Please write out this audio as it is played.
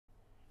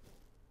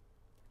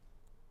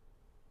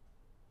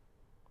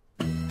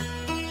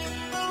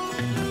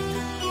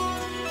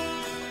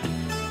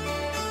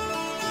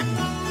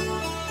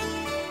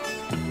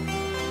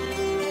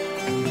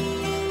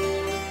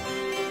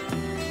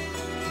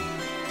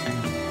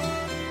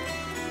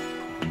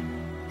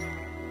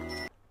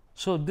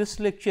So, this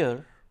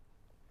lecture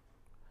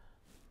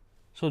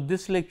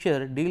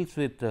deals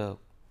with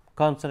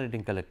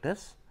concentrating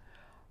collectors.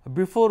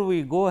 Before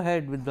we go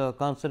ahead with the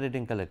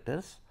concentrating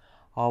collectors,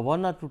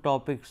 one or two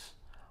topics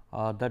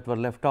that were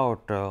left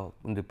out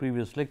in the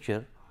previous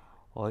lecture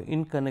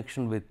in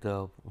connection with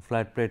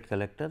flat plate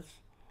collectors,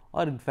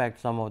 or in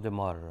fact, some of them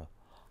are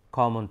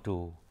common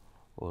to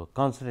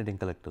concentrating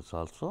collectors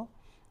also.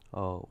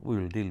 We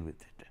will deal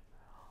with it.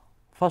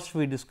 First,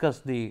 we discuss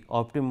the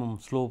optimum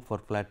slope for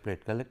flat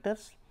plate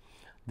collectors.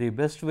 The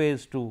best way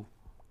is to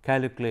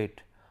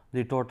calculate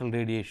the total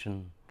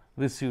radiation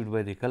received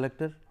by the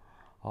collector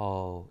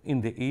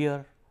in the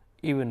year,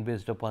 even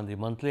based upon the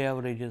monthly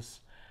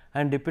averages,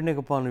 and depending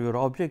upon your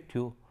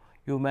objective,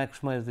 you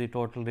maximize the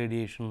total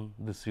radiation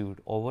received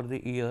over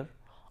the year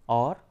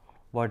or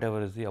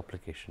whatever is the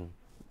application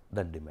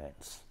that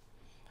demands.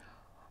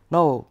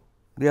 Now,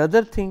 the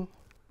other thing,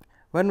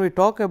 when we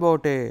talk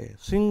about a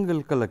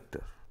single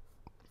collector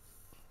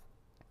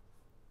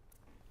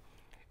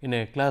in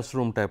a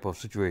classroom type of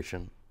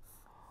situation,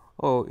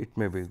 it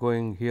may be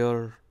going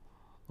here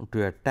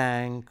to a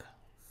tank,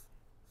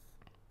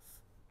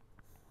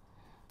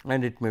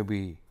 and it may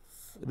be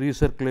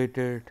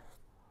recirculated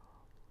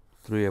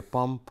through a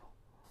pump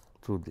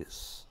through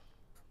this.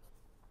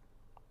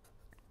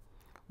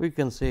 We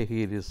can say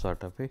here is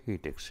sort of a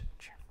heat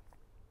exchanger.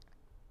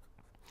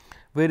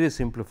 Very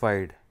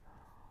simplified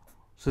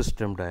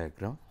system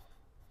diagram.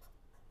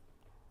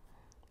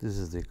 This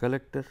is the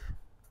collector.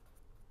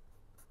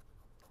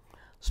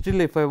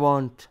 Still, if I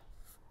want,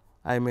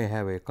 I may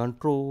have a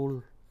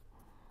control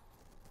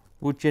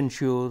which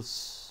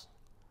ensures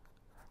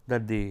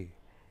that the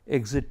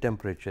exit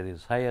temperature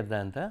is higher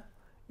than the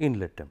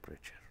inlet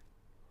temperature.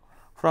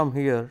 From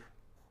here,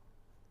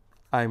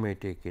 I may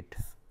take it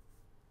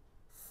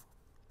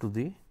to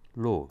the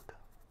load.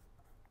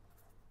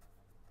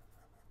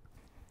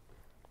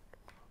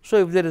 So,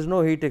 if there is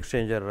no heat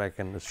exchanger, I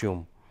can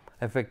assume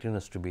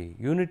effectiveness to be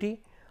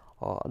unity,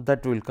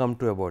 that will come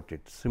to about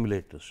its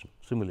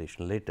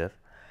simulation later.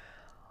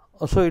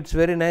 So, it is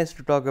very nice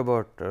to talk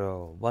about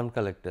one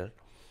collector,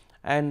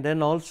 and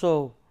then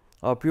also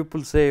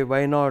people say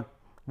why not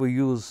we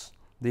use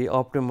the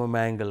optimum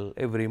angle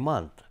every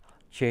month,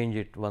 change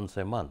it once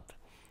a month.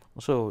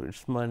 So, it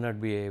might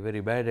not be a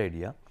very bad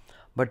idea,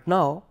 but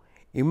now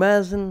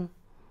imagine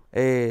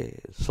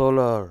a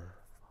solar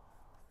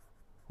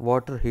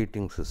water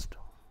heating system.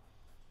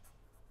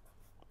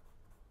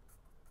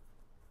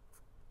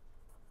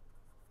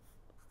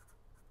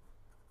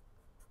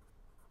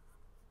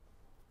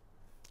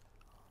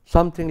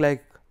 Something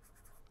like,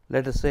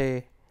 let us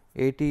say,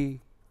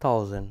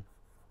 80,000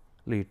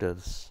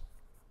 liters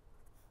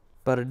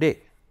per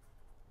day.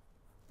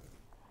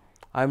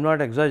 I am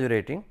not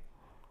exaggerating.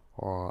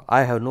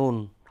 I have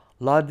known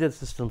larger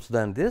systems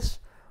than this,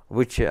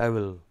 which I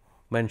will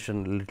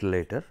mention a little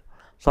later,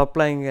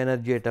 supplying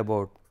energy at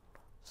about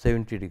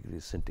 70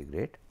 degrees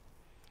centigrade.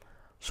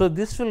 So,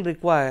 this will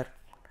require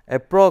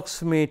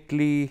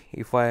approximately,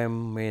 if I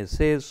may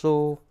say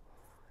so,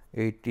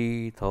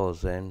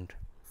 80,000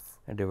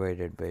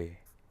 divided by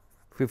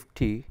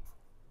 50,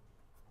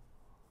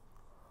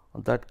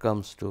 that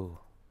comes to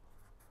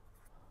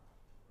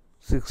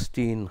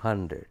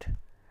 1600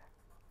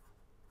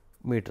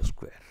 meter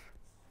square.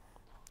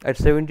 At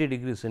 70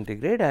 degrees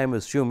centigrade, I am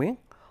assuming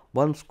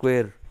 1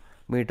 square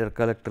meter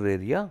collector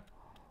area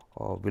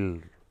will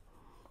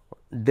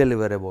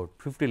deliver about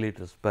 50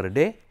 liters per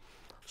day.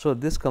 So,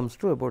 this comes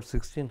to about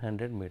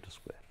 1600 meter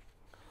square.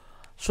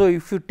 So,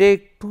 if you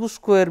take 2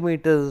 square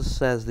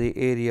meters as the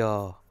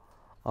area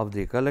of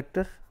the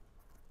collector,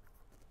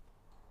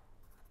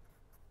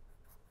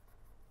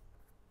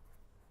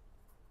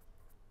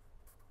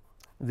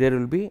 there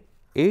will be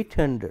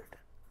 800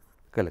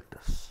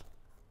 collectors,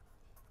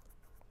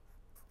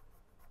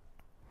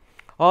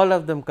 all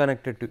of them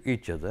connected to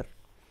each other.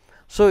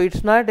 So, it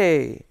is not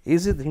a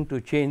easy thing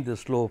to change the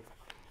slope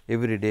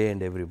every day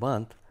and every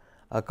month.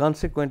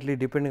 Consequently,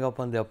 depending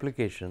upon the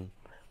application,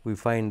 we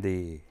find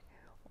the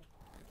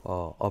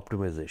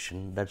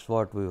optimization. That is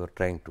what we were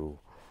trying to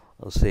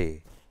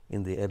say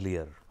in the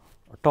earlier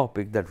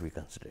topic that we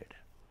considered.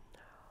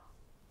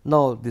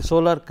 Now, the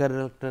solar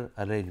collector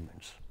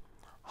arrangements.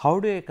 How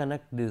do I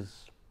connect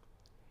these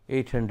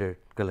 800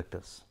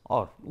 collectors,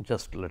 or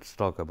just let us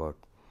talk about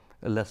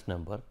a less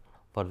number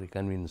for the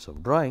convenience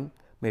of drawing,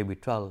 maybe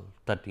 12,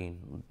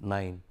 13,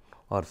 9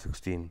 or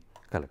 16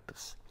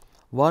 collectors.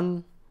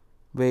 One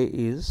way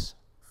is,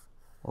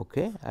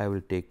 I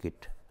will take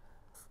it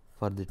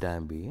for the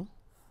time being,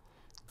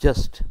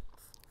 just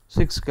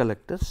 6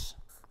 collectors.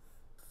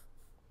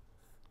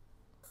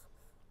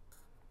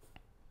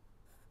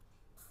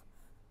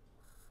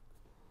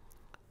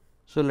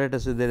 So, let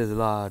us say there is a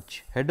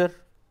large header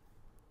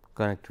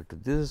connected to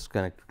this,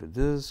 connected to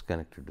this,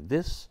 connected to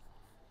this,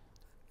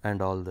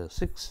 and all the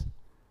 6.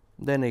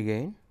 Then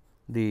again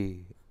the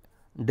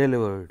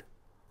delivered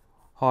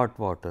hot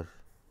water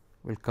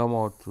will come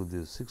out through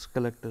these 6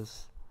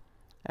 collectors,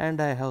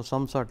 and I have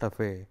some sort of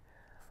a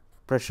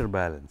pressure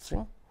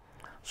balancing,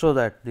 so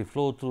that the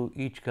flow through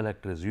each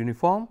collector is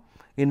uniform.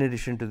 in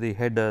addition to the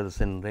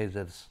headers and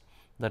risers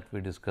that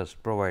we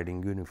discussed,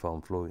 providing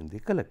uniform flow in the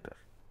collector.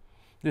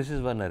 This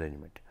is one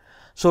arrangement.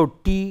 So,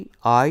 T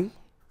I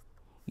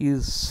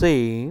is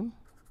same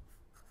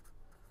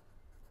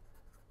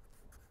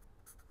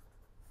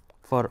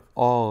for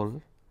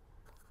all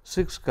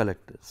 6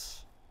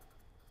 collectors,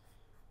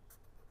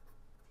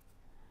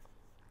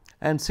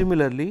 and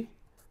similarly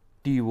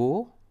T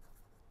O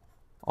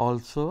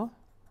also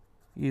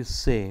is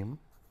same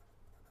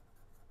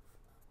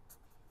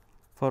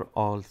for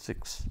all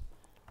 6.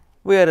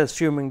 We are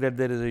assuming that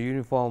there is a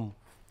uniform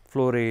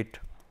flow rate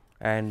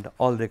and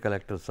all the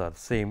collectors are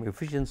same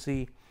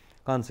efficiency.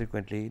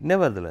 Consequently,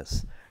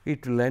 nevertheless,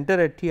 it will enter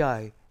at T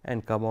I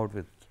and come out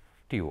with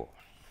T O.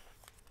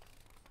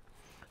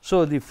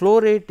 So, the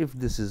flow rate, if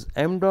this is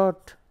m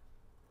dot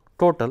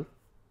total,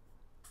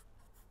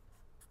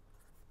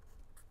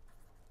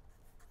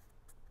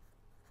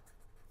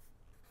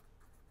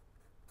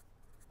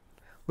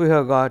 we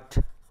have got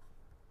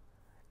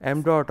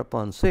m dot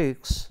upon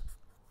 6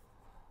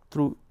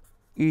 through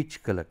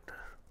each collector.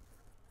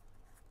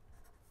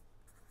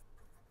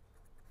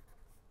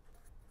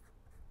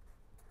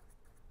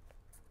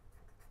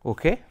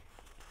 Okay.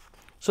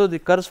 So, the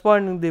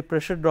corresponding the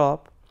pressure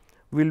drop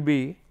will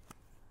be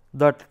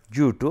that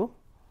due to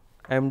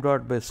m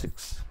dot by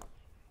 6.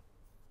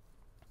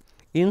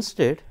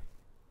 Instead,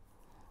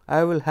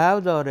 I will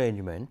have the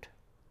arrangement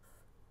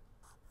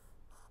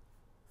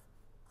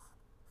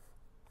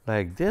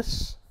like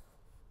this.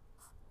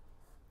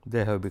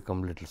 They have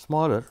become little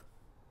smaller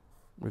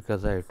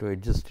because I have to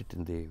adjust it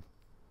in the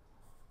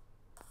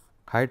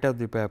height of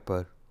the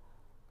paper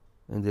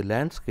in the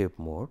landscape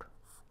mode.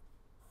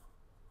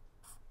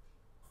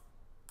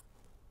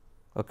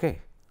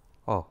 Okay.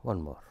 Oh,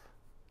 one more.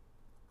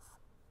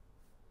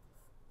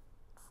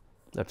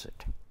 That is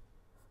it.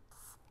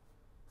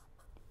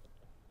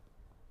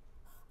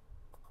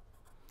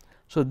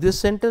 So, this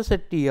centers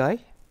at T I.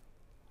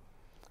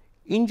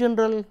 In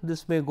general,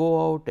 this may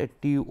go out at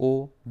T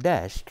O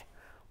dashed,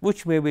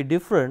 which may be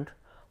different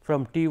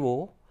from T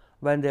O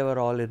when they were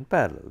all in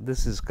parallel.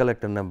 This is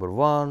collector number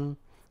 1,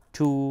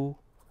 2,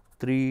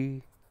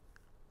 3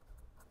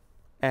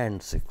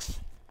 and 6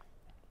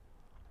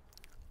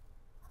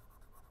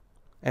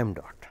 m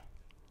dot.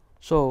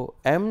 So,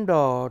 m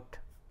dot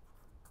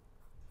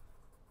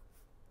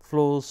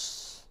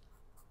flows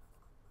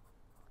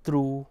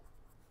through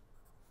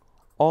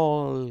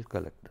all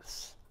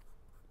collectors.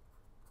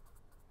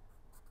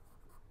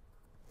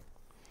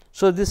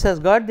 So, this has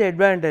got the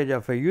advantage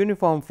of a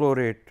uniform flow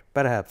rate,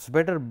 perhaps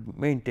better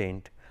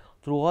maintained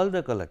through all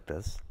the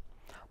collectors,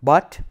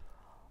 but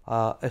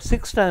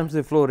 6 times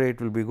the flow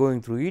rate will be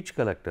going through each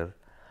collector.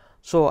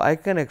 So, I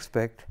can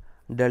expect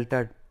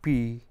delta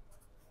P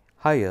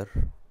higher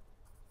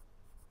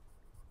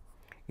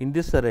in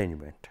this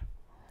arrangement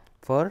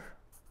for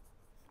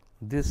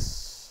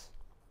this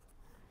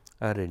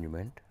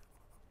arrangement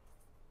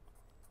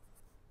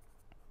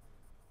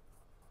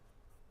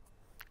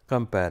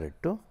compared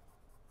to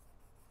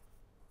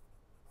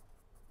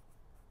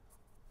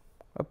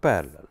a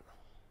parallel.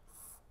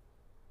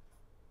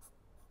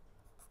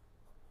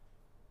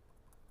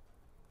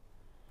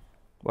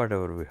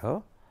 Whatever we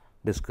have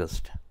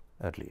discussed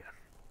earlier.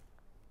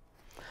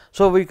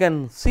 So, we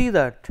can see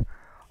that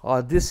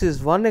this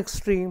is one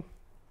extreme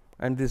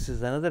and this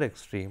is another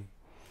extreme.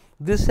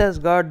 This has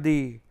got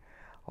the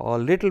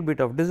little bit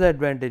of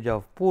disadvantage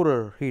of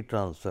poorer heat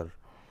transfer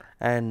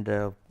and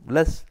a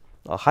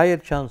higher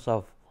chance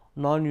of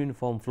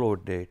non-uniform flow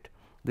rate.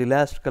 The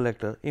last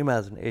collector,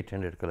 imagine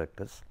 800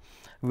 collectors,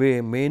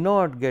 we may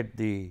not get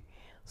the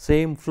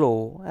same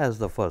flow as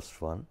the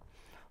first one,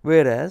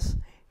 whereas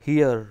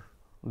here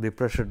the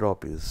pressure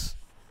drop is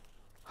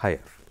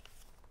higher.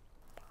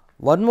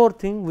 One more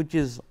thing which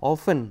is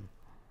often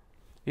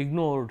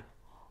ignored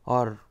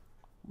or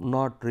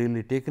not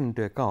really taken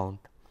into account,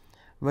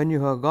 when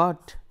you have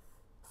got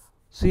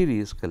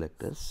series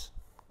collectors,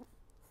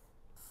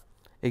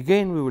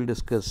 again we will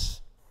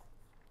discuss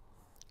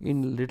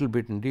in little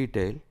bit in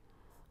detail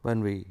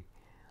when we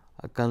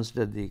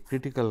consider the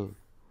critical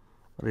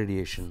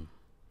radiation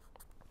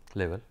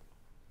level.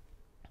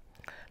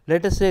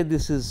 Let us say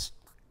this is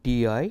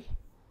T I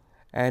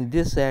and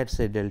this adds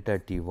a delta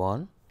T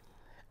 1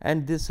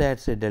 and this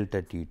adds a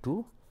delta T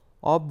 2,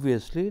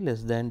 obviously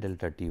less than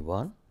delta T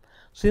 1,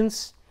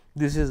 since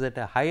this is at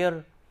a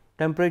higher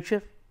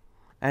temperature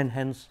and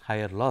hence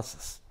higher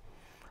losses.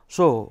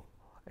 So,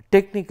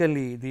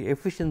 technically the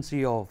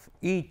efficiency of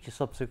each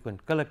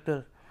subsequent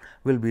collector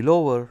will be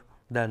lower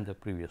than the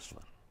previous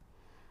one.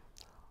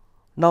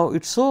 Now,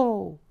 it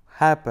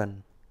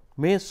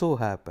may so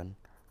happen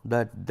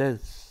that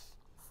this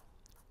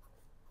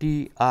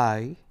T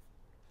I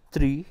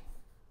 3,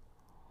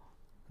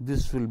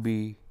 this will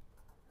be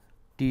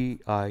T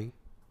I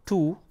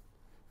 2,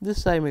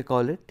 this I may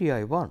call it T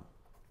I 1.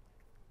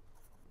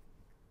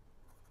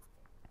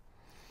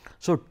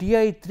 So, T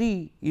I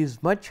 3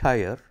 is much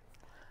higher,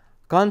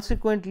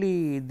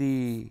 consequently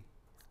the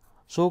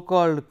so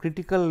called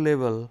critical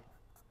level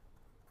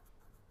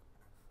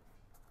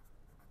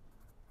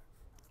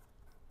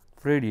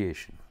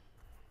radiation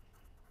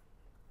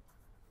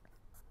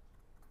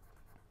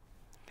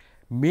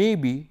may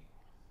be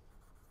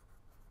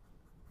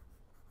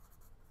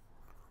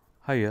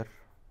higher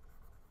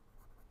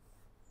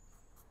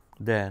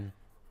than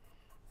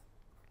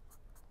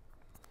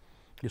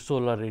the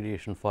solar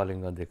radiation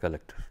falling on the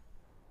collector.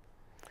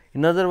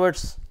 In other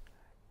words,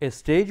 a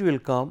stage will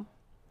come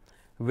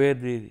where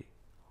the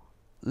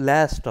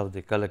last of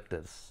the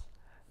collectors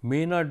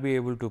may not be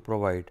able to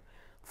provide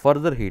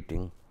further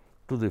heating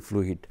to the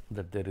fluid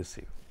that they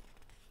receive.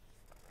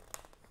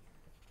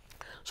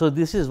 So,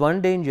 this is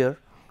one danger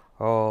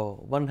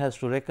one has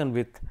to reckon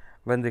with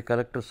when the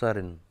collectors are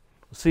in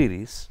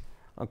series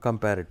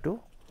compared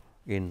to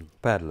in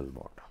parallel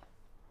mode.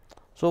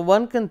 So,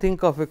 one can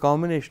think of a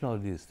combination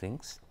of these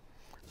things.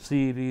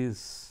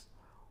 Series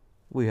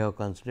we have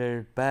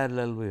considered,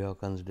 parallel we have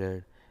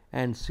considered,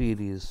 and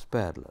series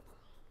parallel.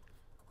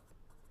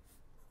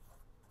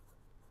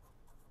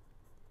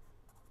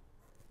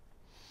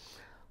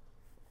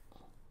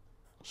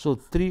 So,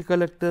 3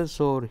 collectors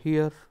over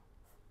here,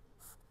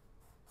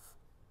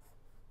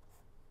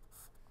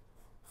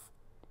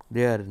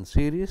 they are in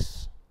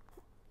series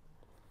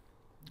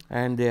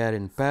and they are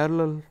in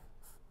parallel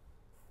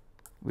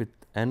with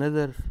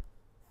another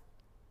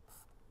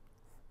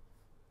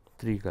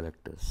 3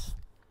 collectors.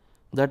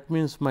 That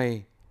means,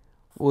 my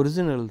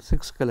original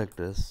 6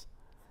 collectors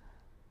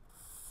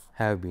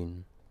have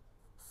been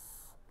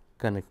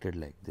connected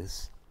like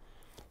this.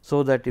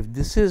 So, that if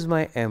this is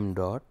my m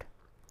dot,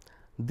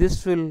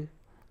 this will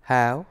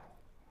have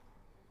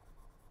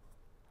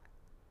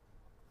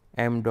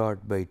m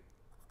dot by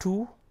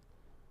 2,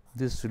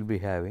 this will be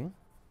having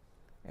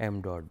m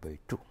dot by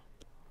 2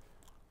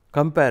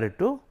 compared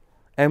to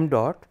m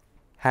dot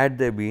had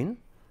they been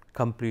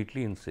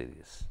completely in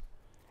series.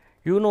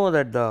 You know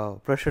that the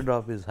pressure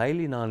drop is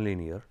highly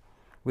nonlinear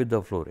with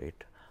the flow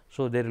rate.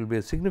 So, there will be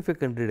a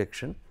significant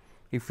reduction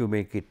if you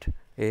make it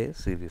a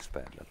series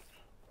parallel.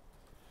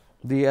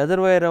 The other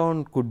way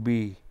around could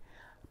be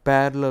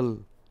parallel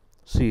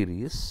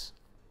series,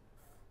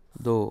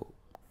 though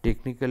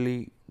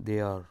technically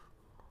they are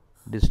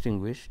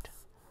distinguished,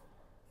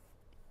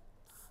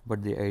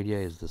 but the idea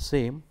is the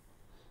same.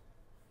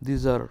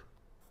 These are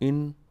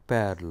in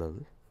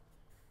parallel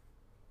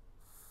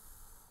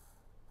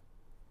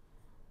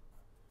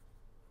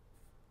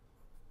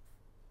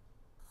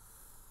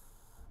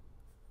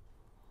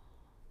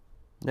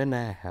then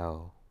I have.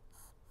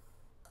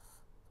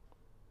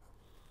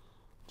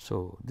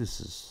 So,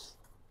 this is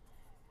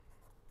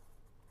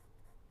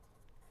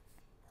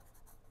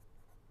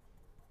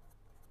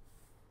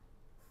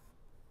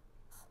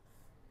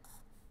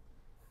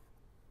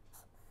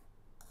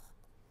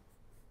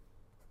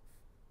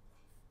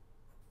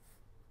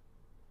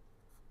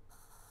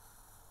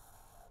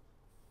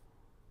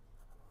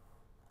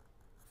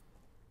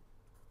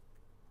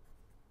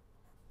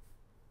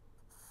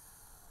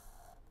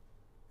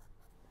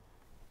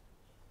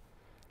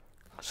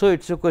so,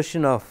 it is a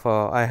question of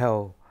I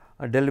have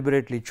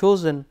deliberately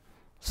chosen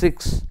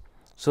 6,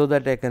 so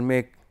that I can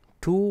make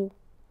 3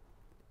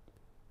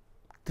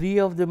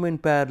 of them in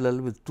parallel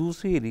with 2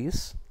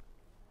 series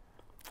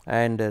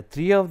and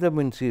 3 of them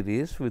in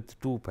series with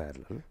 2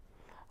 parallel,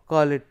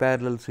 call it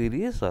parallel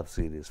series or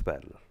series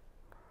parallel.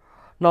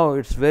 Now,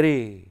 it is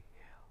very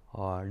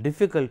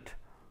difficult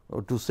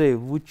to say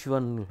which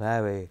one will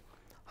have a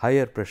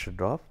higher pressure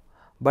drop,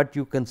 but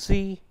you can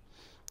see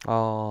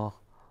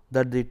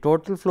that the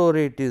total flow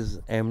rate is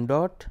m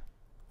dot,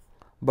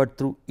 but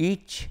through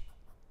each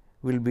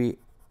will be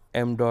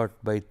m dot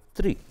by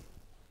 3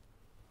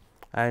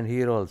 and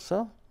here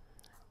also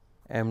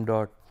m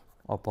dot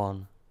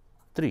upon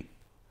 3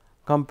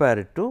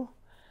 compared to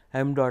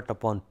m dot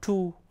upon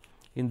 2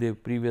 in the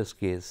previous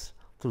case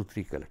through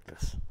 3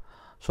 collectors.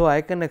 So,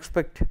 I can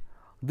expect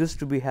this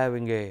to be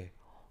having a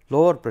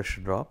lower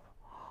pressure drop,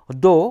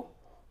 though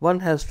one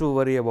has to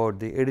worry about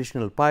the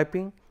additional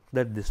piping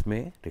that this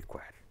may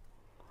require.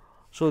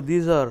 So,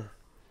 these are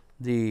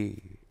the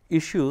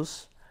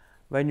issues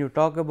when you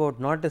talk about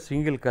not a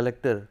single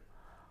collector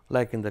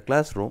like in the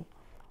classroom.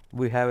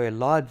 We have a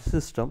large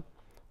system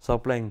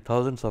supplying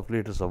thousands of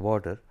liters of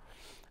water,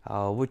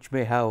 which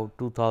may have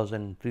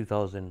 2000,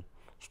 3000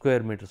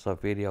 square meters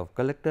of area of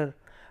collector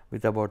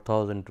with about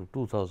 1000 to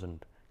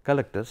 2000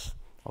 collectors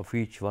of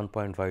each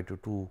 1.5 to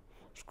 2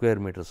 square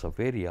meters of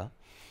area.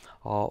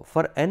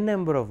 For n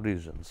number of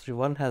reasons,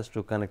 one has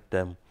to connect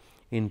them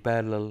in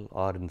parallel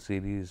or in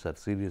series or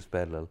series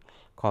parallel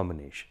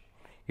combination.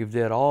 If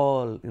they are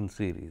all in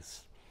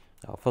series,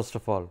 first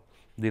of all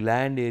the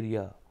land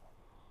area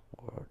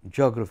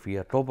geography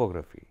or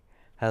topography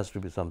has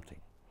to be something.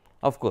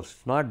 Of course, it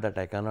is not that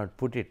I cannot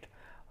put it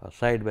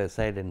side by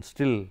side and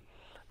still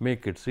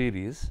make it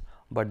series,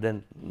 but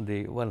then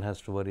the one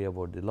has to worry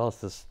about the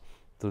losses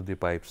through the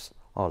pipes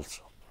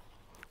also.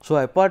 So,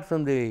 apart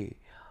from the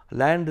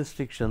land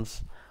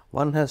restrictions,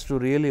 one has to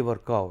really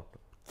work out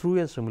through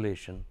a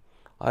simulation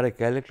or a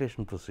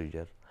calculation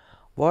procedure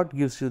what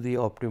gives you the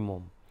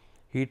optimum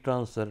heat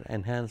transfer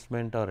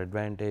enhancement or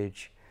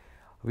advantage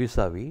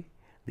vis-a-vis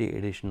the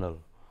additional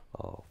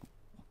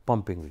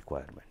pumping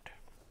requirement.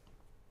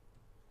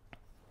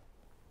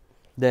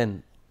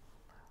 Then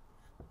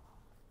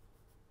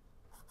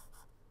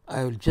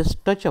I will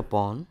just touch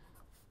upon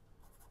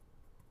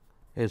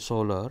a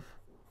solar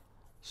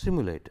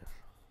simulator.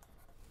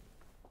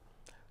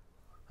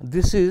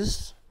 This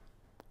is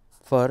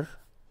for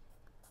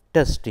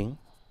testing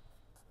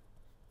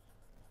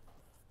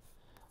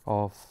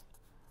of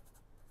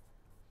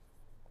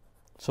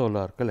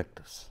solar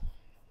collectors.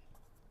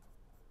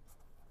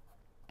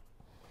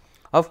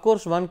 Of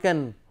course, one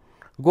can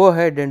go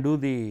ahead and do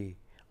the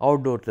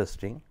outdoor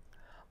testing,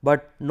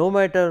 but no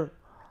matter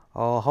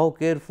how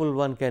careful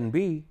one can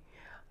be,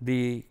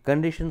 the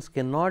conditions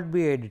cannot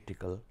be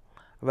identical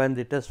when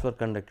the tests were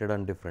conducted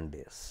on different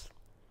days.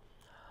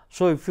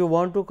 So, if you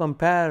want to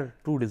compare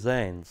two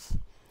designs,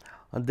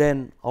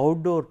 then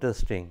outdoor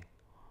testing,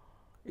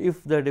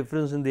 if the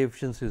difference in the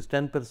efficiency is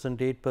 10%,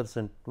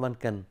 8%, one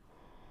can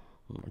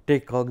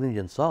take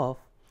cognizance of,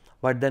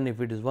 but then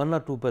if it is 1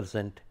 or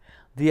 2%,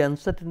 the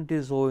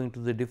uncertainties owing to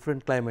the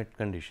different climate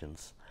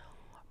conditions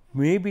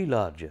may be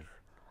larger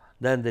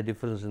than the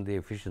difference in the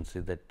efficiency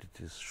that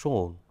it is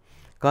shown.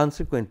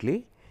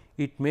 Consequently,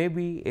 it may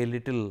be a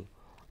little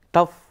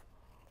tough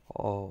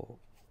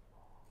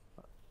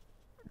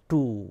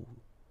to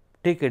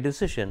take a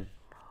decision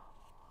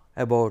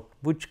about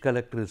which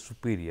collector is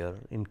superior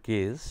in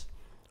case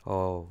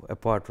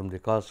apart from the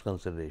cost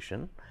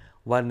consideration.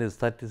 One is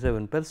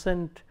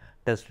 37%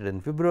 tested in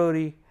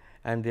February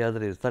and the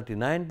other is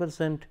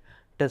 39%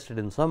 tested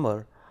in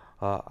summer.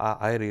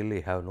 I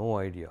really have no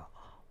idea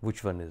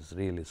which one is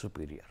really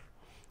superior.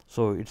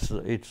 So, it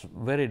is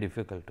very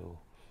difficult to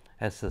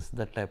assess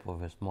that type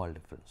of a small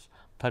difference.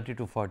 30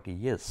 to 40,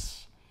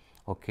 yes,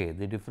 okay,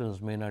 the difference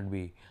may not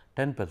be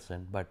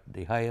 10%, but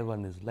the higher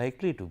one is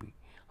likely to be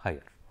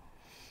higher.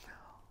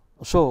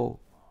 So,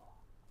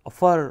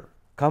 for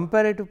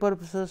comparative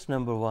purposes,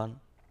 number one,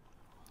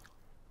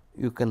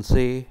 you can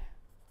say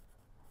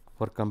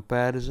for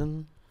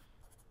comparison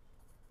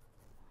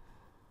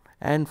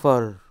and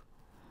for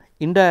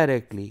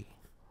indirectly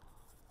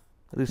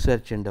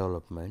research and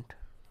development,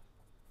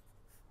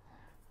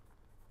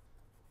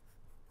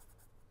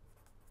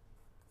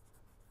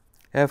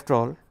 after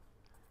all,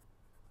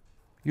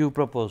 you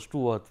propose 2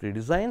 or 3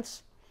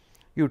 designs,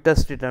 you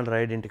test it under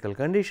identical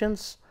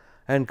conditions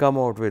and come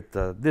out with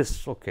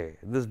this, okay,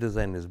 this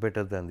design is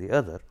better than the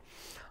other.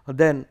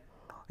 Then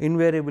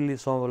invariably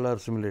solar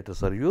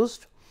simulators are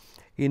used.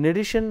 In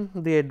addition,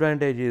 the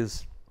advantage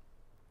is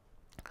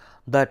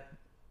that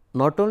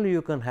not only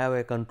you can have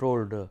a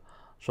controlled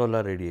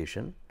solar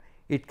radiation,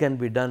 it can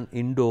be done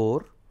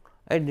indoor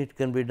and it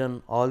can be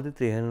done all the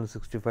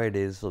 365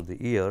 days of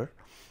the year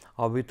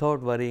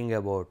without worrying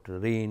about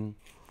rain,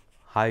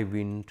 high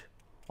wind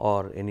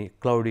or any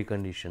cloudy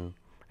condition,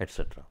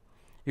 etc.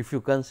 If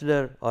you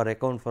consider or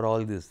account for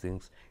all these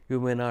things, you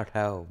may not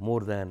have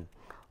more than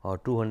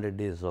 200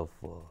 days of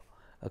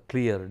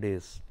clear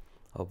days,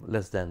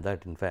 less than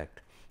that in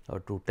fact,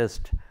 to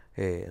test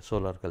a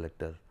solar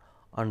collector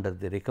under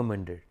the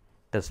recommended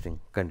testing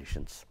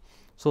conditions.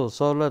 So,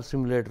 solar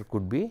simulator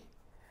could be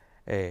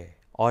a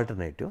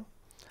alternative,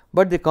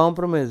 but the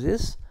compromise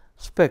is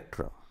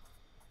spectrum.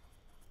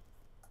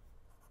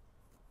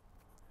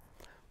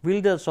 Will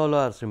the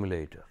solar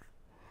simulator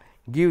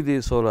give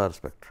the solar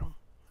spectrum?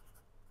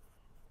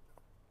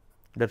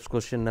 That is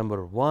question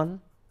number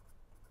 1.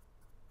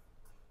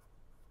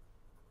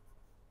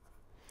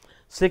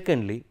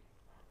 Secondly,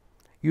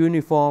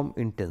 uniform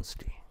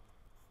intensity.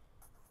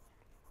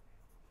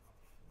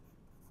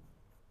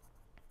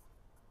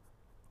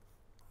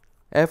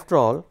 After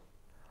all,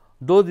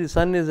 though the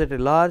sun is at a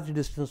large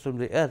distance from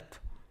the earth,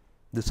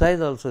 the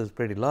size also is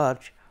pretty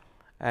large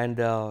and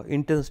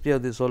intensity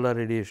of the solar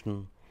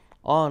radiation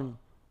on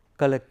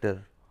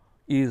collector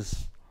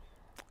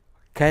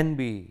can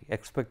be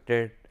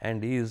expected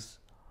and is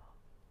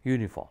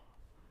uniform.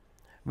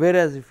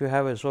 Whereas, if you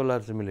have a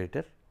solar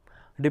simulator,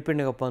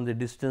 depending upon the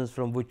distance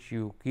from which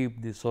you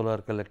keep the solar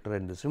collector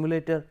and the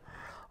simulator,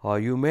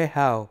 you may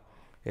have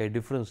a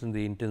difference in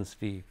the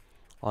intensity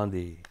on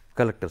the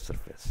collector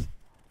surface.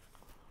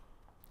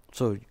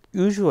 So,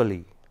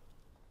 usually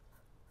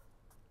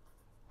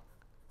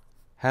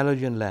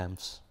halogen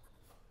lamps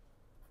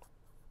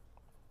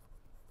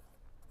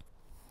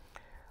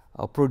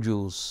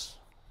produce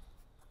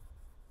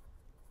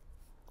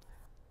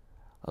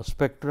a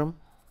spectrum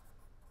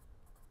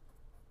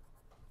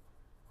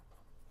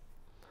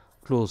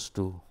close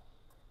to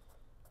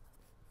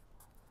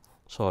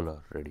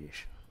solar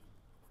radiation.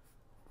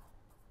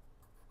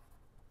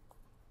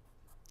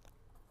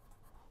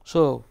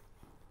 So,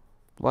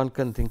 one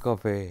can think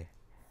of a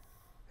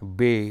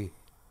bay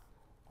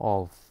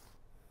of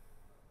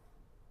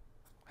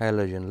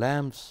halogen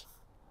lamps.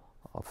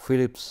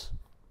 Philips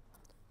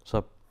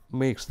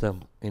makes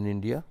them in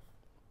India.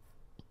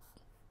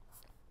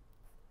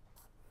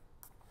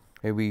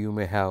 Maybe you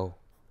may have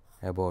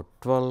about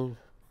 12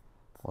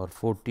 or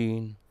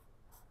 14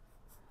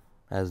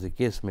 as the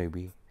case may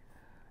be,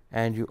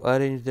 and you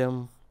arrange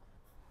them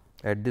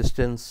at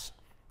distance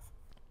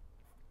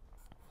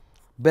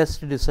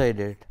best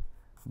decided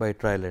by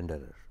trial and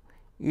error.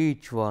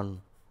 Each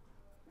one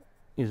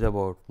is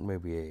about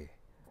maybe a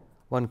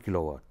 1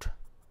 kilowatt.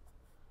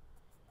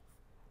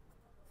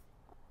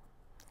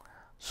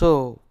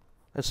 So,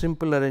 a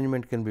simple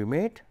arrangement can be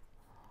made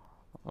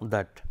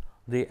that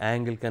the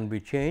angle can be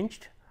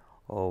changed.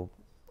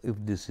 If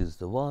this is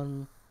the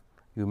one,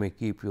 you may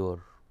keep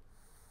your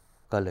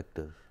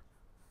collector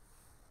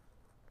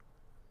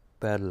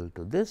parallel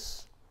to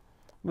this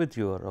with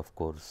your, of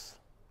course,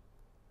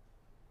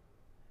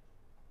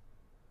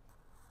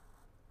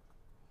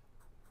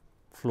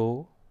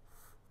 flow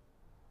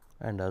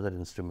and other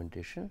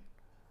instrumentation.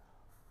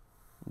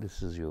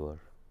 This is your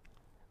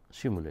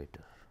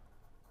simulator,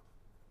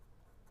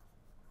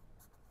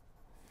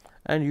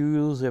 and you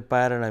use a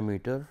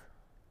pyranometer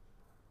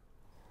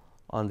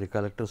on the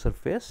collector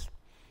surface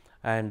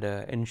and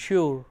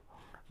ensure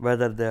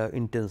whether the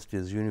intensity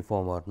is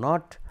uniform or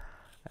not,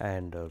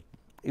 and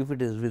if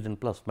it is within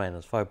plus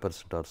minus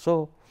 5% or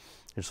so,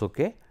 it is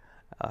okay,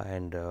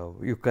 and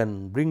you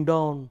can bring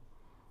down,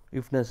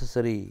 if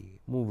necessary,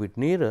 move it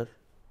nearer.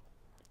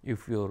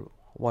 If you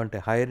want a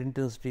higher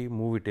intensity,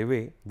 move it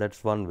away, that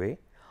is one way,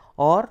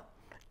 or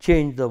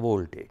change the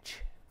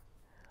voltage.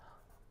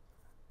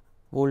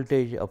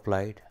 Voltage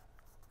applied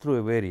through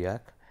a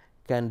variac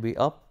can be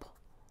up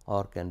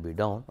or can be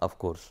down, of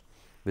course,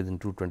 within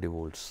 220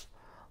 volts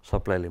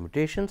supply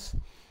limitations,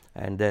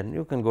 and then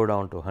you can go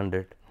down to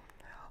 100.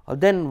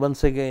 Then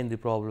once again the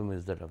problem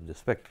is that of the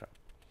spectrum.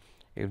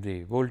 If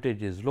the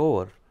voltage is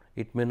lower,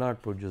 it may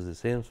not produce the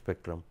same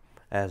spectrum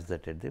as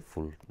that at the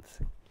full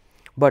thing.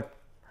 But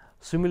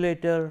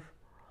simulator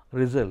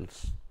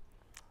results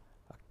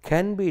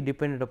can be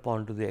depended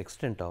upon to the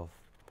extent of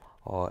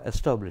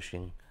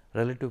establishing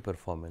relative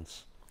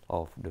performance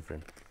of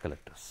different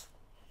collectors.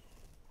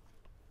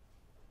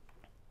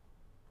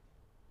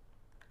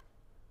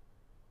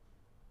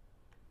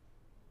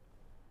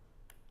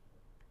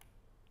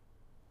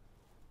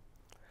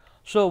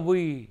 So,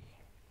 we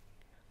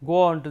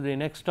go on to the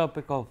next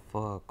topic of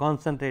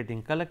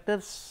concentrating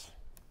collectors.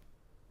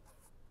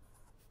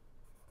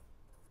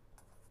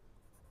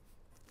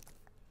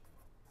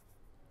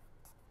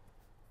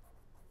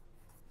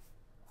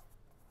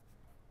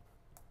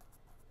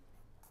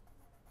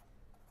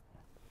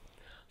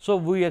 So,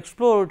 we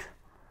explored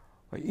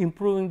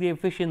improving the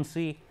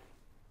efficiency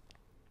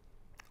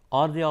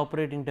or the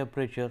operating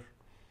temperature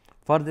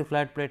for the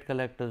flat plate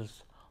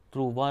collectors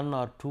through 1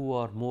 or 2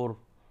 or more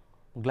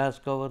glass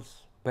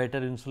covers, better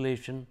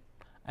insulation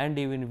and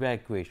even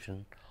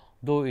evacuation,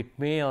 though it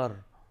may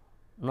or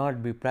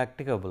not be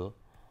practicable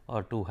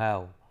to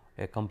have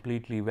a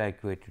completely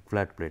evacuated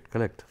flat plate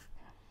collector.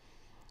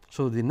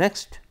 So, the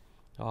next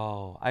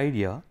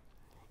idea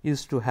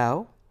is to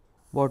have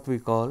what we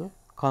call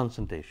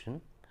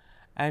concentration,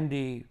 and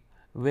the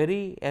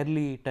very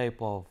early type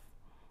of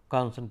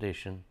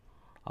concentration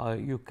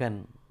you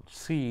can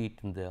see it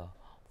in the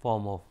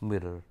form of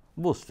mirror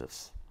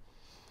boosters.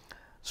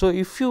 So,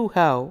 if you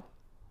have,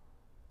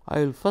 I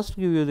will first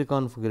give you the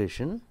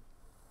configuration,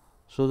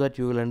 so that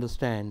you will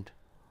understand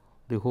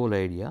the whole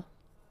idea.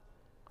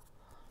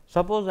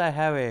 Suppose I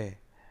have a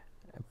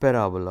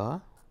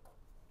parabola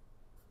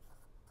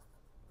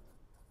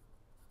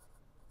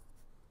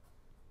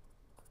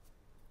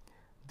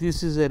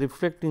this is a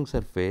reflecting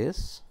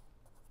surface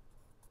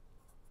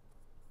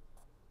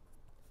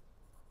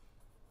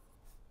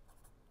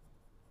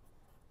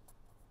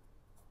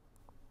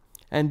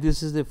and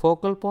this is the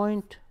focal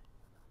point.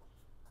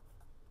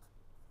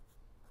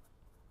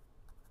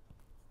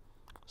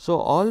 So,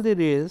 all the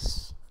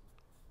rays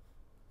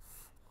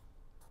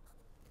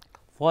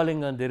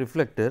falling on the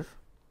reflector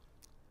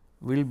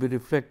will be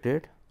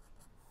reflected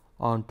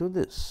onto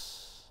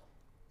this.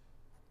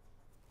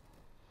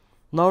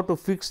 Now, to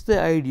fix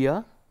the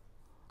idea,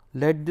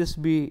 let this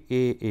be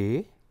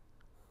AA,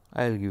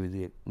 I will give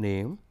the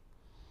name,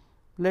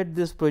 let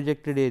this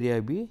projected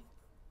area be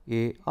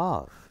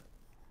AR.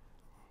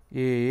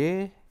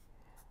 AA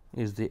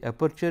is the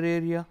aperture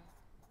area,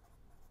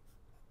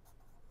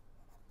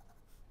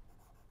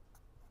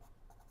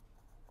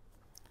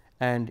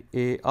 and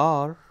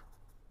AR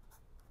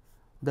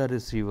the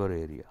receiver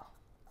area.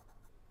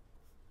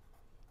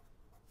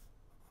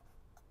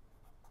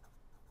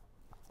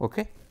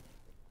 Okay.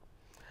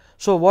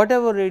 So,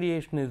 whatever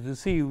radiation is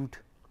received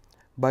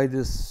by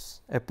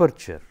this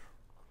aperture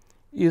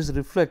is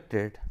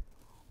reflected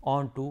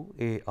onto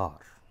AR.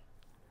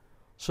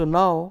 So,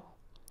 now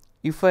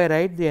if I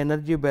write the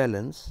energy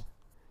balance,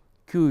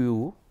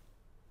 QU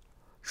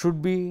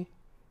should be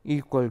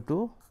equal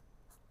to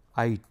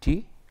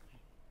IT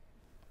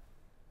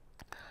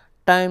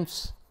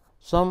times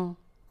some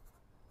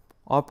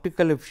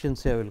optical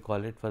efficiency, I will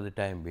call it for the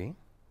time being,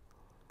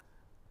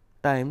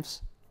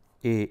 times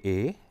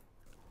AA.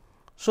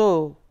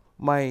 So,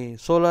 my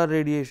solar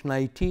radiation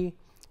IT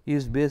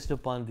is based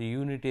upon the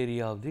unit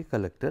area of the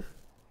collector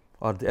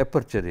or the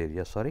aperture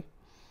area, sorry,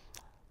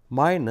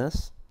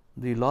 minus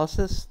the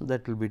losses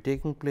that will be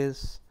taking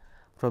place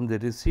from the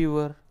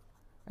receiver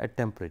at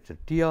temperature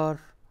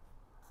TR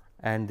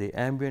and the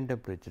ambient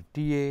temperature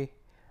TA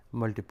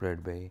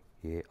multiplied by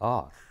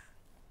AR.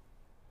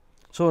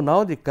 So,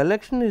 now the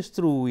collection is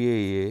through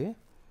AA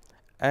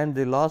and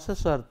the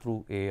losses are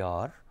through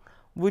AR,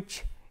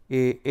 which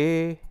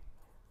AA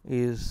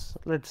is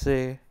let us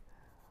say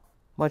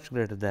much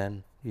greater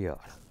than AR.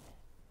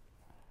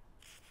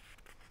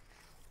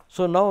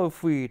 So, now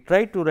if we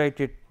try to write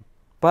it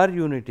per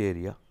unit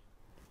area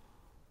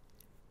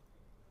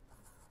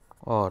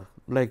or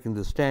like in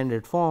the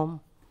standard form,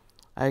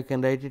 I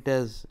can write it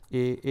as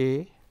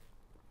AA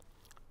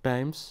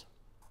times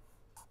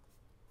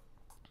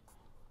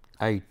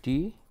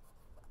IT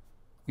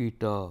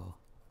eta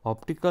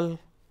optical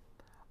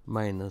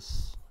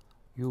minus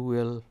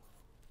UL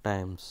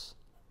times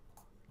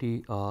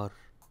TR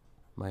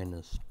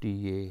minus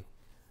TA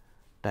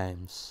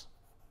times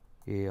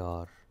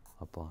AR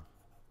upon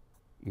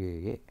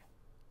AA.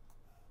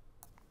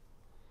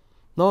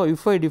 Now,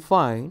 if I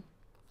define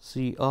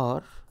CR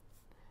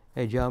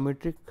a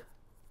geometric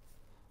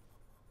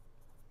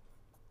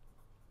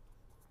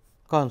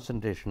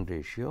concentration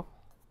ratio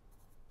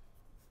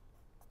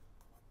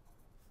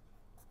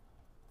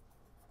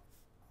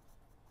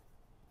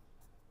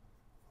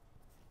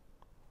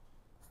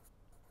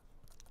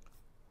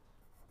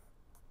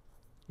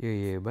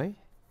AA by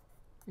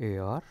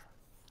AR.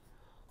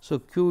 So,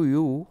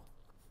 QU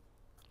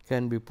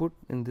can be put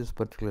in this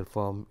particular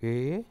form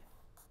AA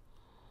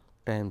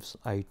times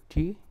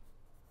IT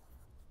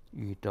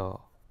eta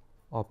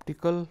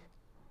optical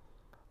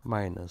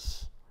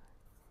minus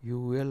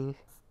UL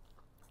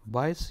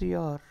by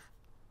CR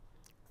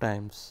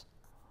times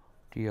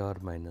TR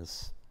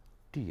minus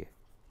TA.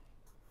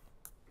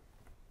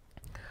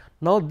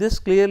 Now, this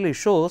clearly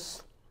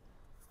shows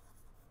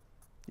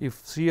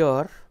if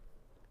CR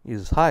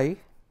is high,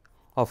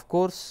 of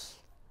course,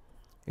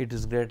 it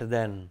is greater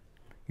than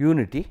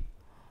unity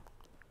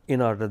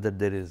in order that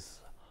there is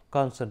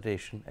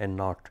concentration and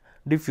not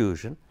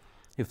diffusion.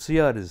 If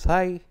CR is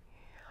high,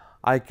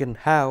 I can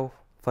have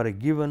for a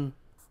given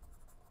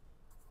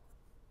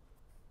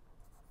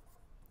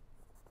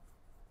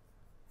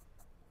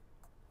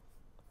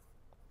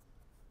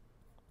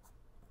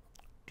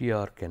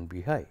TR can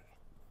be high.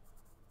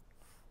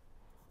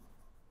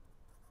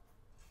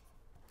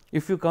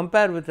 If you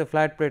compare with a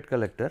flat plate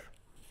collector,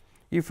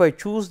 if I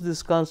choose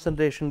this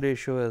concentration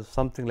ratio as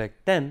something like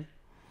 10,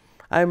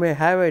 I may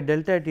have a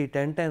delta T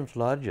 10 times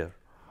larger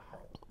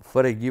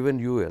for a given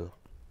UL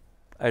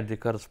at the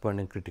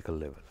corresponding critical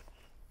level.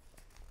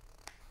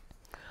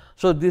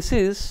 So, this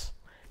is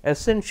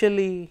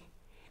essentially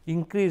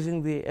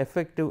increasing the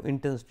effective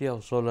intensity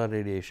of solar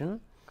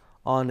radiation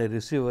on a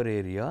receiver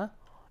area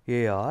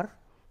AR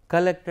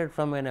collected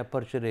from an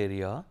aperture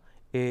area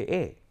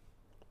AA.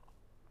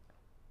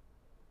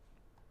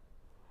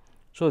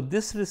 So,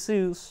 this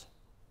receives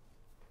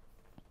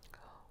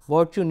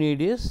what you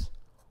need is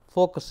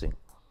focusing.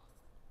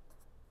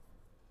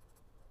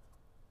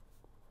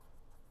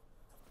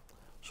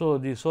 So,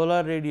 the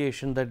solar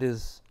radiation that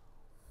is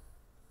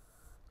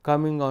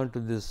coming onto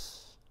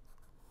this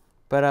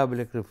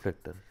parabolic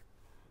reflector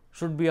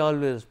should be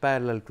always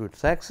parallel to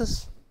its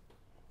axis,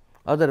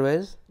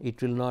 otherwise it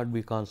will not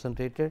be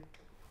concentrated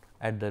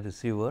at the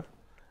receiver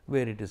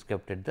where it is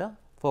kept at the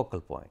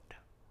focal point.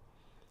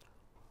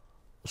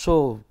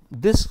 So,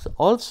 this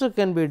also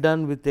can be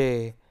done with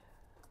a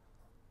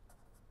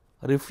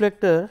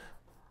reflector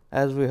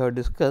as we have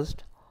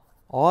discussed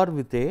or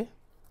with a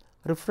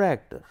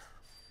refractor.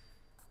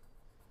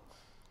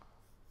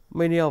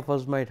 Many of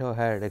us might have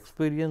had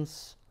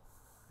experience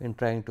in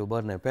trying to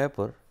burn a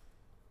paper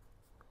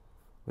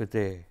with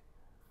a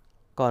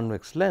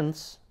convex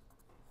lens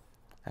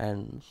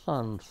and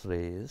sun's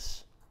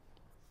rays,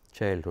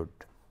 childhood,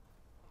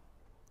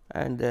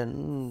 and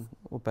then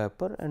a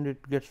paper and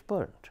it gets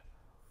burnt,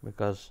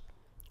 because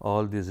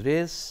all these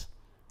rays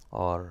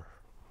are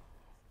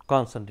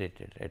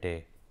concentrated at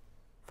a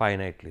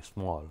finitely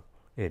small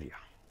area.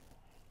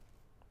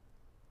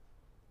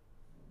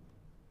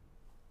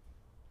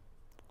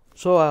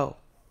 So,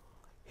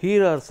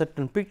 here are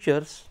certain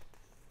pictures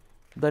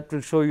that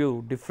will show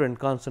you different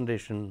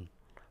concentration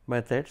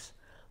methods.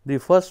 The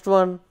first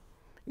one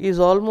is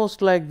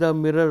almost like the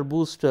mirror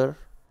booster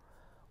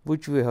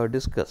which we have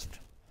discussed.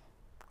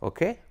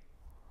 Okay?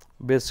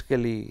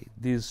 Basically,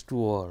 these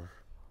two are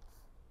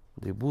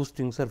the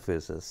boosting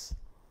surfaces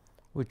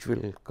which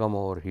will come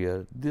over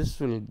here. This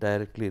will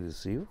directly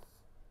receive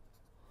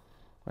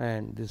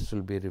and this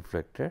will be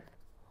reflected,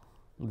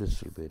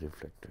 this will be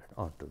reflected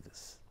onto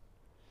this.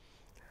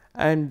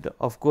 And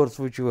of course,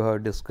 which we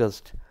have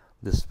discussed,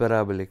 this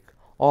parabolic,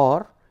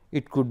 or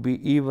it could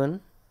be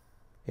even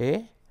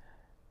a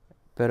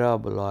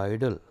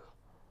paraboloidal.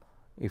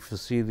 If you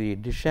see the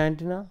dish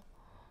antenna,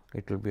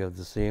 it will be of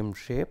the same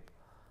shape,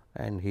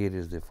 and here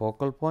is the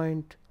focal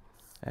point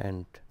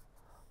and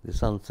the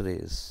sun's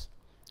rays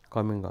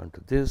coming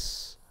onto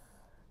this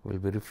will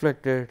be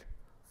reflected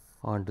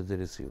onto the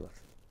receiver.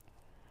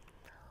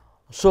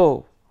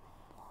 So,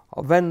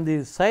 when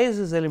the size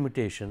is a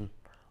limitation,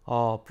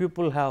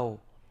 people have,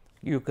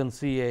 you can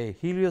see a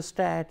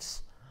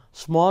heliostats,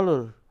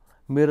 smaller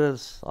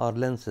mirrors or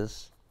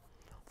lenses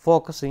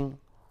focusing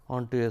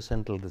onto a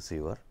central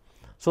receiver.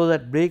 so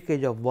that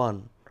breakage of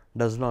one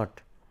does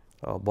not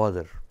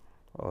bother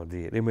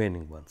the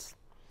remaining ones.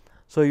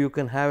 So, you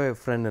can have a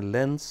Fresnel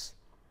lens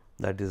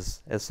that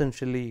is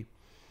essentially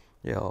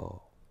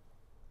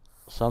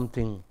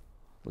something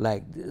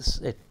like this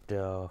at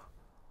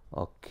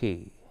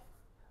okay,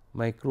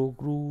 micro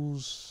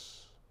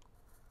grooves,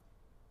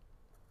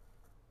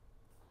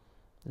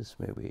 this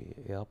may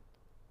be up,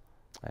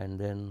 and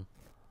then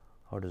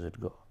how does it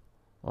go?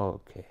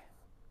 Okay.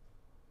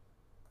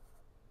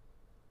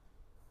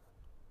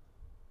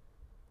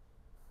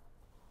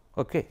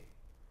 Okay.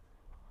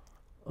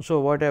 So,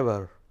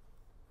 whatever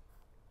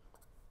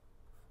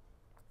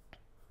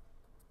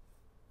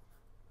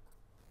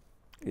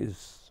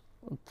is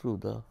through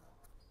the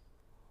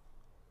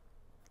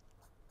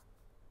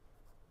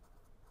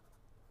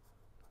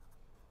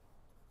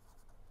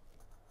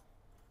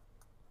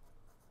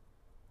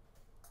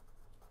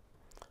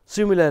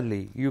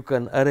similarly, you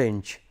can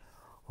arrange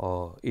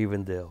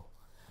even the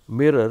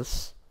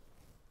mirrors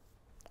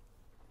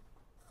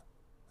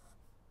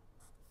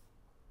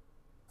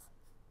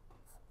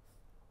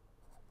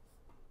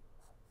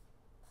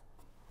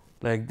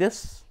like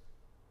this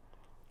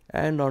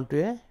and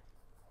onto a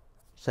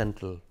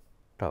central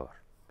tower.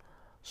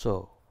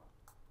 So,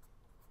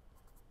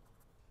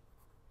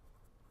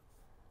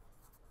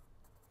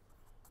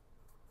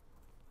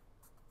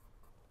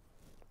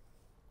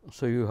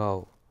 you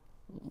have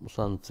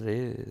sun's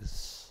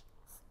rays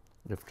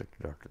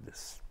reflected onto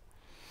this.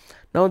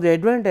 Now, the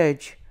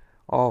advantage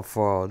of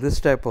this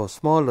type of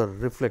smaller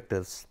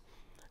reflectors,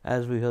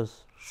 as we have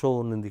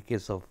shown in the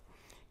case of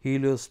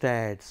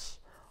heliostats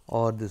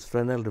or this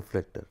Fresnel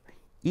reflector,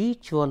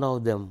 each one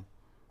of them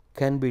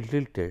can be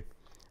tilted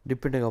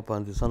depending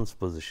upon the sun's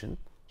position.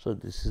 So,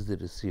 this is the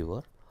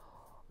receiver,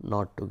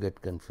 not to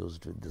get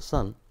confused with the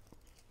sun.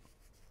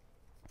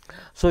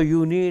 So,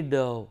 you need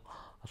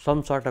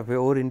some sort of a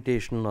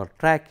orientation or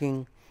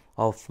tracking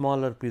of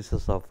smaller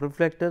pieces of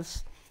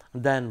reflectors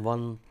than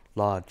one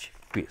large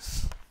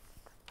piece.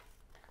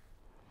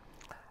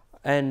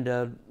 And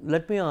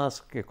let me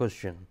ask a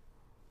question.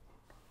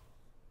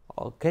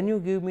 Can you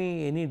give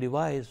me any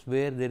device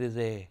where there is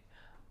a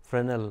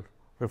Fresnel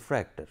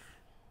refractor?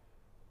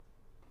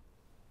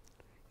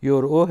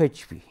 Your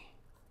OHP,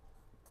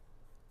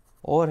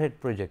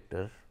 overhead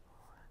projector,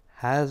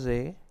 has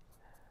a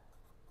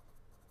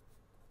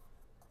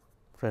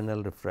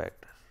Fresnel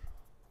refractor.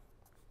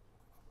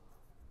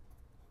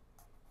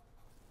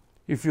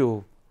 If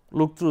you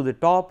look through the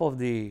top of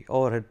the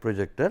overhead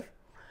projector,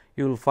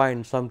 you will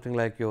find something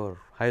like your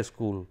high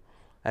school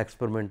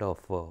experiment of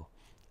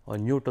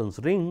Newton's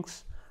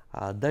rings.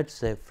 That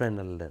is a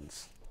Fresnel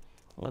lens.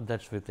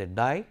 That is with a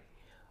die,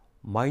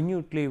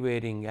 minutely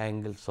varying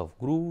angles of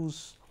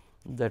grooves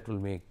that will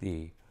make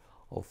the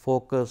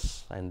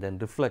focus and then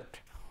reflect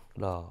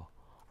the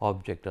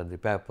object or the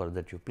paper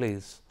that you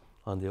place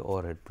on the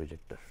overhead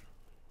projector.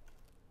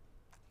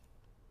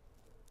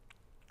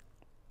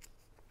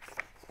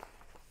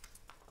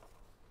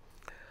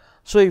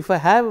 So, if I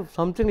have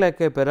something like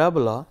a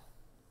parabola,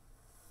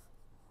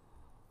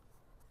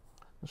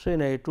 so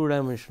in a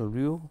 2-dimensional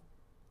view,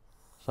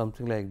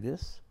 something like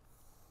this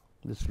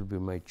will be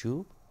my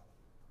tube.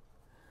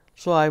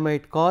 So, I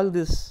might call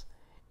this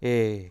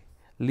a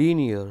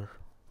linear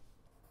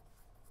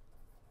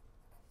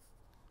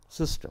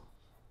system.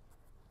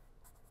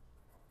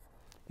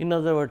 In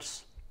other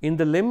words, in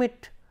the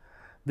limit,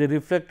 the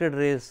reflected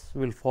rays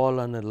will fall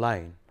on a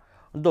line,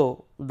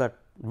 though the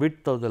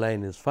width of the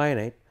line is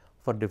finite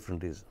for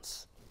different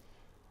reasons.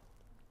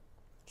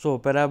 So,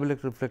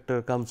 parabolic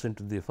reflector comes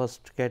into the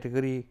first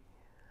category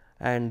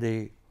and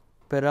the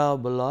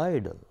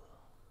paraboloidal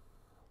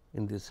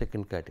in the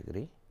second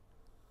category.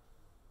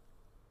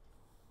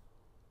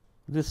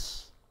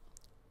 This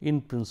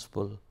in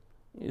principle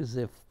is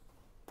a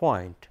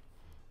point,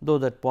 though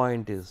that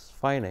point is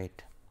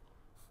finite,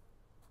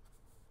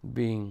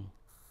 being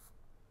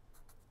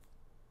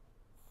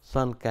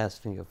sun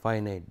casting a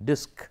finite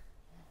disk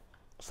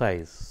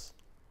size,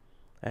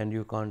 and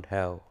you can't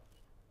have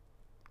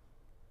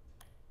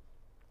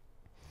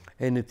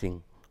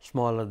anything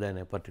smaller than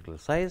a particular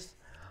size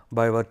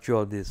by virtue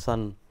of the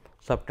sun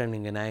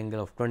subtending an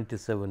angle of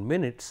 27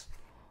 minutes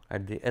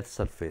at the earth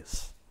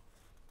surface.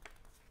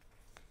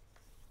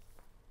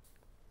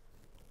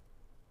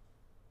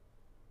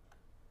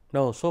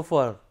 Now, so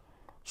far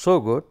so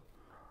good,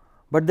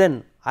 but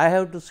then I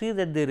have to see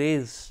that the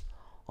rays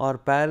are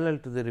parallel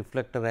to the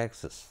reflector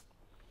axis.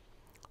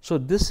 So,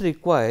 this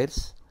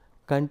requires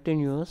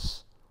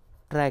continuous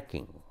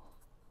tracking.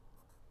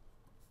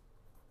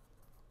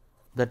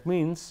 That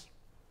means,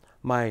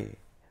 my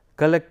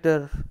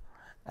collector,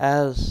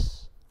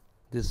 as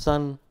the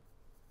sun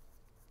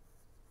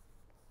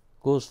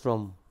goes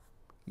from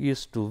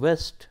east to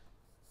west,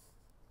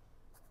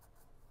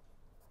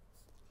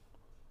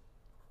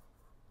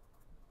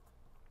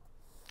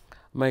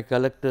 my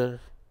collector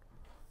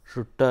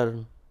should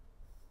turn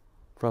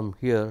from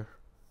here.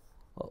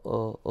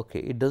 Okay,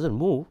 it does not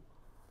move,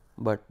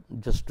 but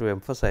just to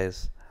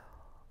emphasize,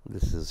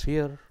 this is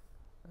here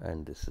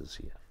and this is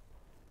here,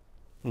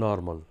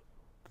 normal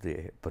to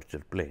the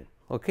aperture plane.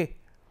 Okay.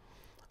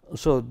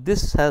 So,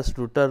 this has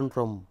to turn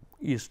from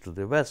east to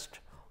the west,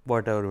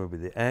 whatever may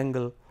be the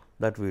angle,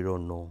 that we do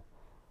not know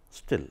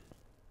still.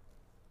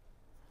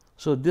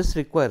 So, this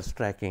requires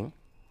tracking,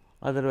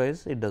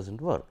 otherwise it does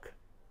not work.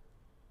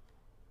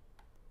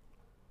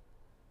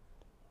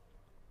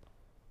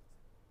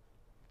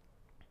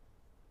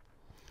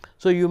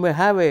 So, you may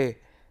have a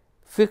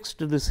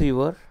fixed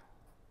receiver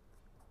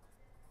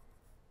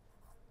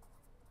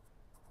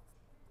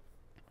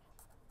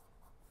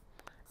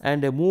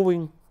and a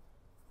moving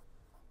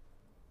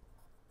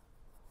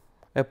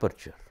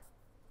aperture,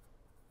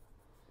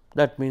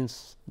 that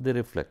means the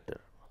reflector.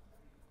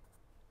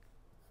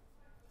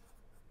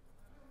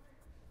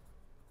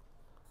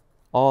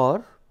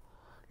 Or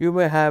you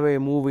may have a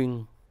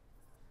moving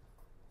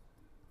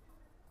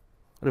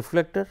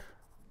reflector,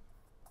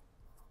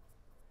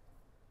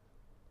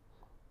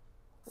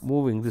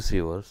 moving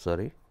receiver,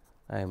 sorry,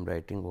 I am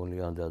writing only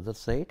on the other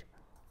side,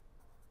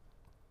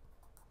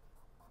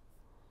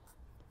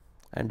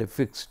 and a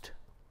fixed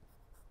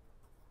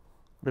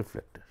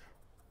reflector.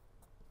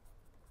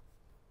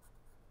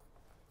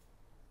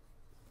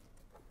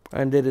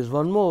 And there is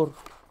one more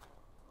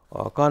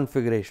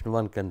configuration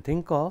one can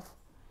think of,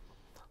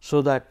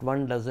 so that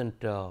one does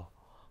not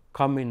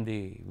come in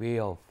the way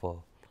of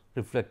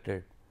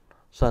reflected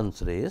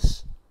sun's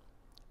rays.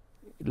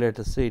 Let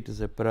us say it is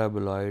a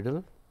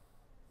paraboloidal,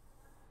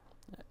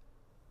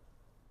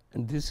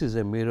 and this is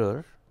a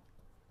mirror,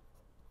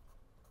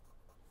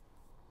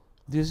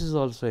 this is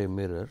also a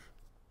mirror.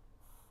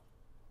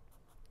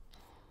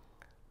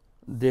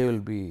 They will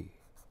be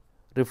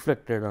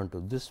reflected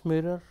onto this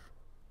mirror,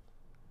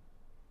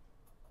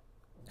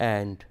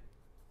 and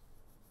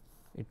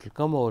it will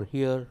come over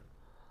here.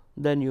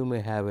 Then you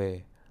may have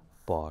a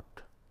pot,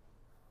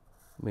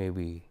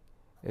 maybe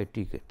a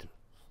tea kettle.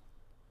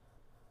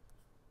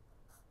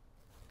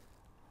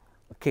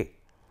 Okay.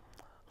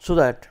 So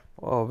that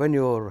when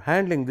you are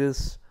handling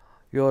this,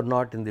 you are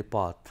not in the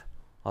path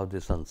of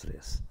the sun's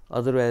rays.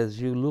 Otherwise,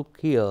 you look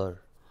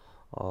here,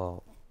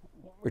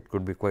 it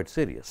could be quite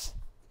serious.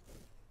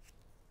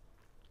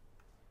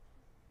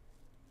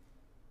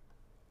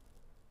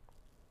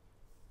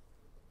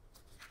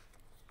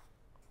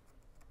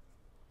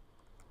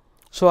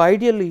 So,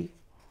 ideally,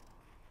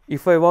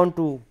 if I want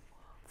to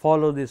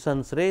follow the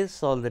sun's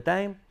rays all the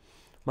time,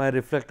 my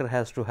reflector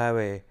has to have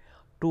a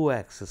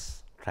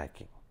 2-axis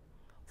tracking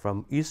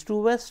from east to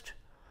west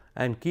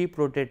and keep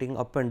rotating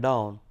up and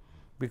down,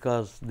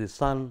 because the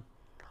sun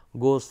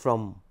goes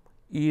from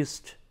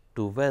east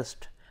to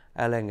west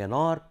along an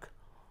arc,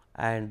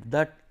 and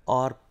that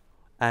arc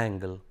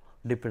angle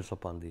depends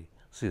upon the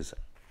season,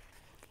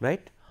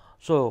 right.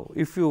 So,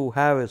 if you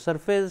have a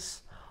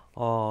surface,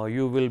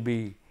 you will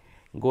be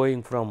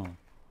going from,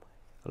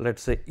 let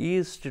us say,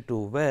 east to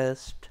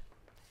west.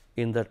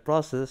 In that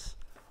process,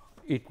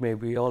 it may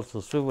be also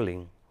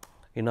swiveling,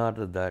 in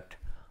order that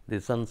the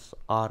sun's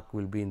arc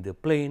will be in the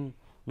plane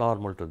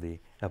normal to the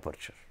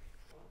aperture.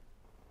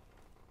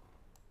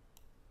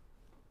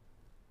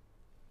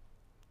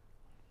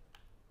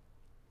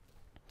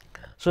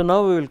 So,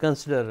 now we will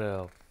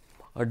consider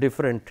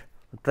different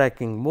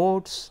tracking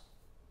modes.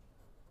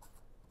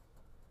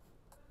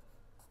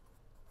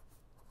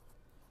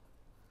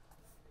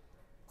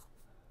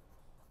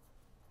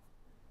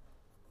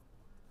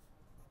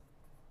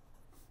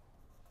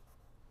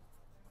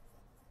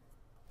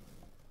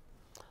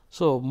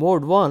 So,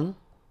 mode 1,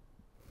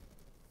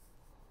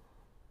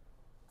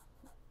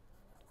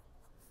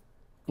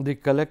 the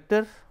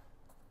collector,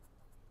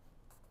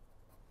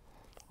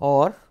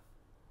 or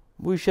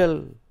we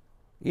shall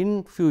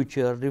in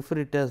future refer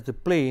it as the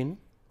plane,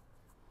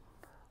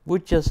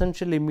 which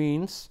essentially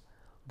means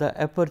the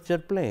aperture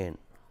plane,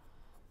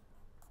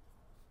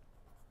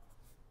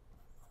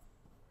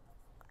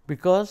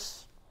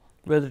 because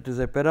whether it is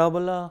a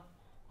parabola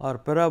or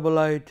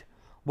paraboloid,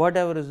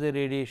 whatever is the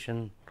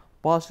radiation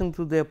passing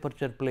through the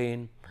aperture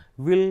plane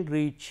will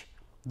reach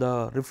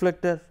the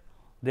reflector,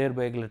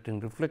 thereby getting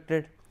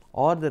reflected,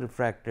 or the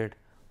refracted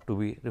to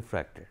be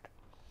refracted.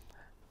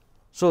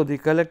 So, the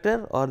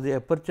collector or the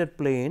aperture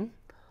plane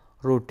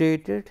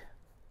rotated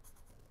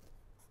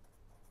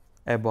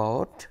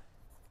about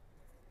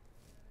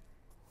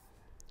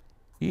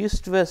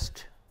east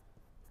west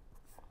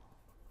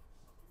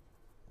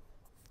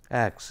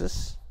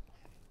axis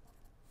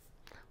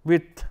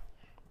with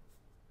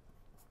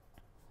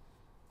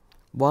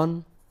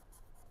one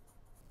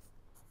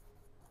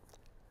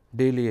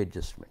daily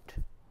adjustment.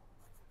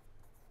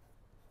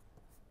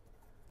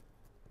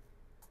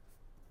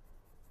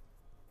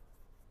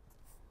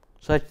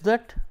 Such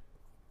that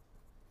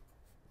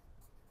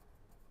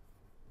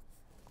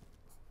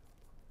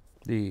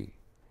the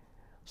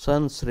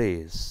sun's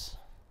rays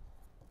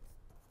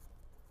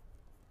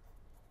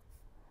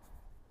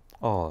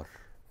are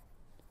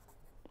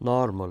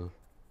normal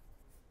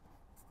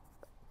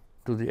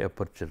to the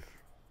aperture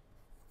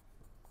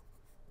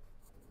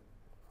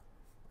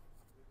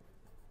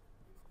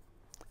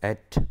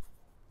at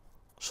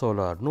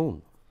solar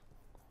noon.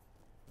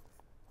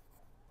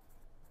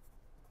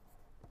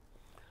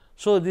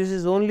 So, this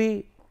is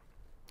only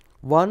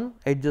one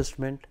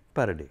adjustment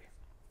per day,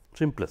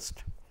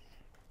 simplest.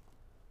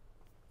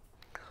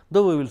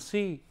 Though we will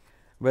see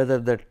whether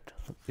that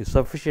is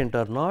sufficient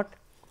or not,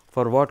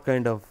 for what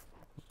kind of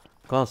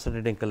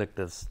concentrating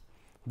collectors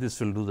this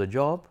will do the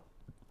job.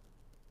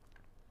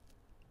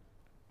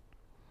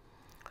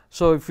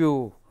 So, if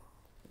you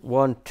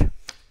want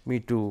me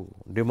to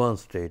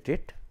demonstrate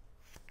it,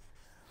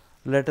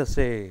 let us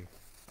say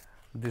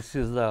this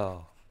is the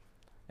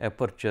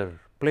aperture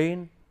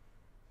plane,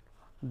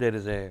 there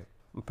is a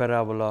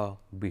parabola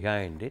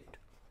behind it,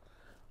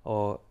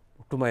 or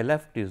to my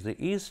left is the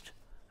east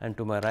and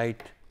to my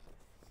right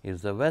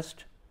is the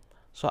west.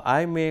 So,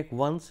 I make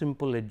one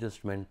simple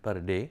adjustment per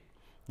day,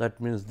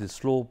 that means the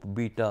slope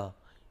beta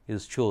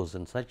is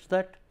chosen such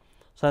that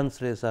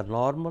sun's rays are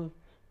normal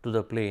to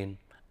the plane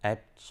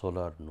at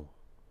solar noon.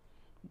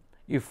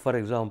 If for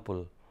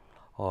example,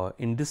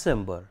 in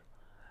December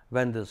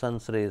when the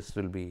sun's rays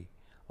will be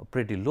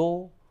pretty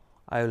low,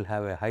 I will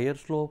have a higher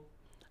slope,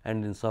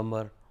 and in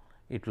summer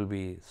it will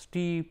be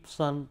steep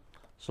sun.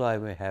 So, I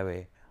may have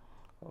a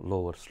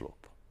lower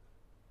slope.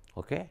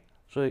 Okay.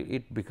 So,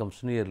 it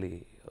becomes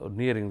nearing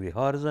the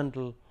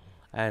horizontal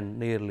and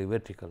nearly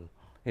vertical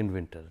in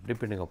winter,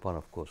 depending upon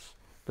of course,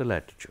 the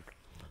latitude.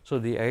 So,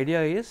 the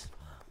idea is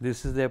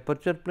this is the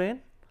aperture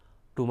plane,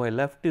 to my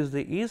left is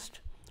the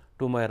east,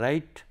 to my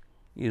right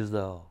is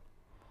the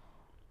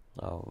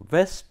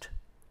west,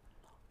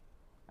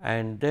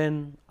 and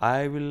then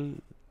I will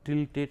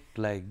tilt it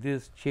like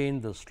this,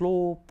 change the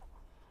slope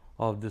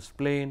of this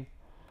plane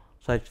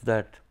such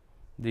that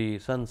the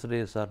sun's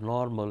rays are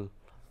normal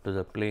to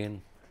the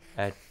plane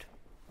at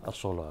a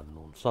solar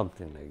noon,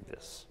 something like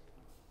this.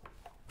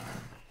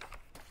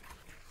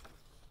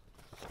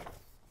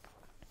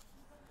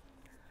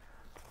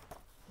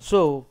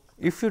 So,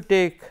 if you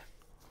take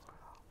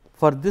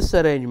for this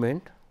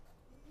arrangement,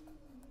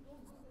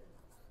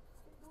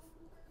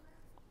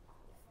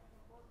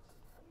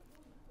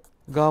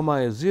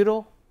 gamma is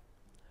 0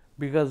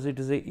 because it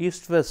is a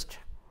east west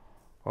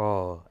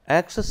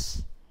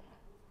axis.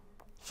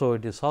 So,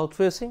 it is south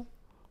facing.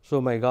 So,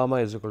 my gamma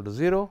is equal to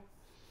 0.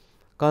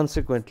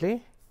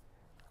 Consequently,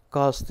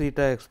 cos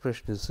theta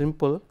expression is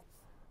simple,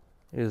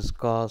 is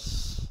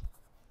cos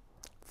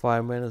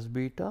phi minus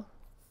beta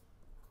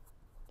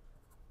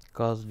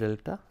cos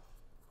delta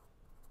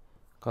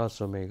cos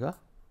omega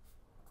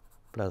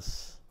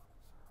plus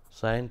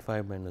sin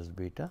phi minus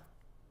beta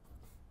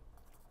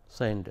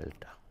sin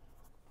delta.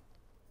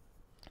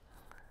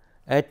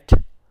 At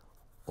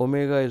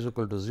omega is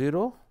equal to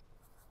 0,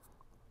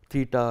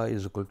 theta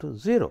is equal to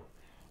 0,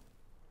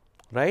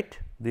 right.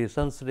 The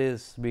sun's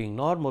rays being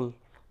normal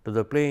to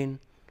the plane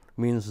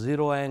means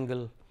 0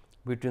 angle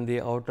between the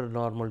outer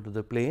normal to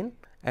the plane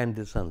and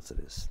the sun's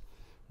rays.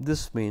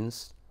 This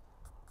means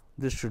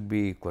this should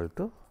be equal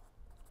to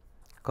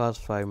cos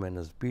phi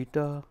minus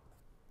beta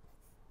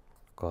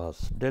cos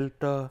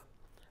delta,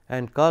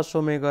 and cos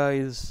omega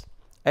is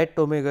at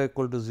omega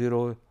equal to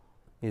 0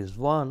 is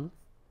 1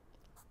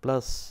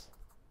 plus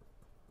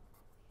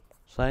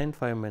sin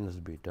phi minus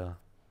beta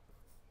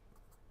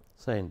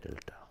sin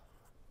delta.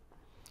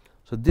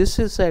 So, this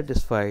is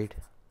satisfied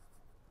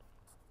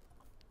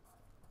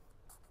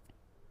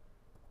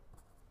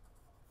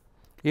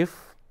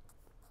if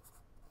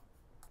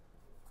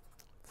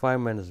phi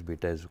minus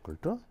beta is equal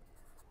to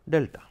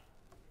delta,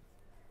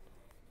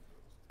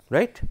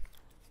 right.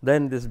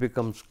 Then this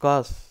becomes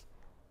cos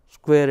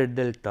squared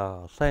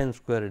delta sin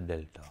squared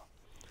delta.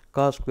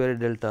 Cos squared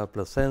delta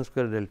plus sin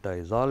squared delta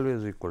is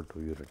always equal to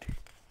unity.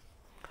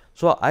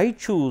 So, I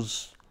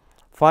choose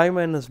phi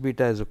minus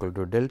beta is equal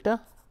to delta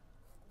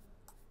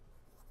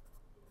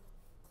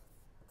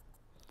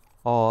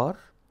or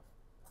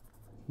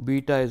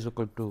beta is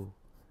equal to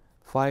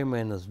phi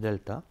minus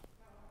delta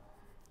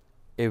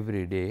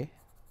every day.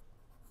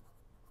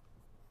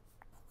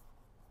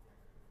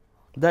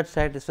 That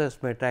satisfies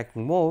my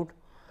tracking mode.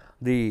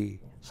 The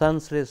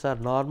sun's rays are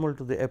normal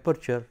to the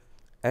aperture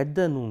at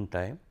the noon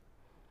time,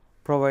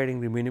 providing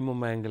the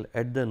minimum angle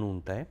at the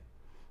noon time.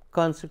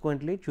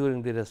 Consequently,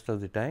 during the rest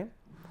of the time,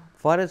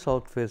 for a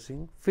south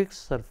facing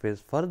fixed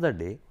surface for the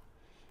day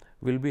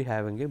will be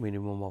having a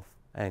minimum of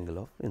angle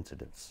of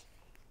incidence.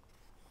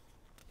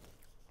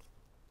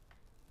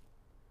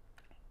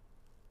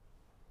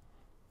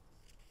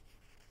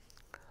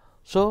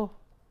 So,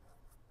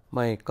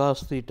 my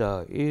cos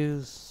theta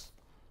is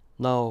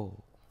now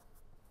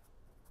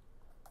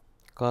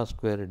cos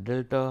squared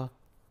delta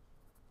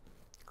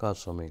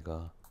cos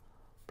omega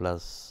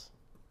plus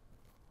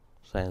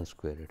sin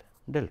squared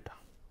delta.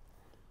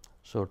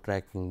 So,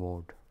 tracking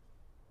mode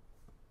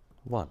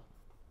 1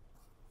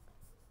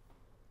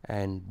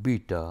 and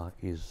beta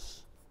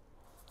is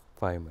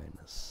phi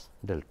minus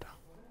delta,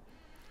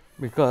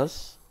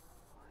 because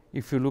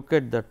if you look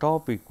at the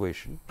top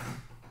equation,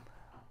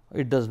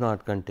 it does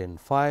not contain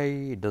phi,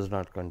 it does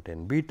not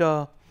contain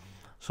beta.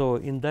 So,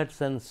 in that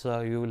sense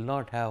you will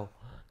not have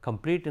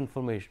complete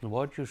information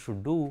what you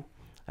should do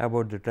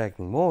about the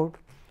tracking mode,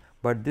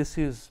 but this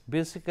is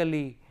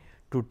basically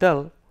to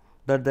tell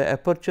that the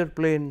aperture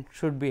plane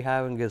should be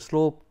having a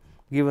slope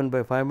given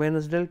by phi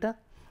minus delta,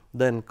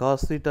 then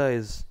cos theta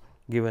is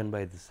given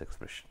by this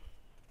expression.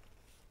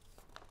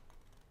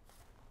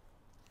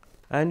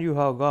 And you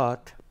have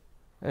got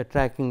a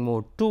tracking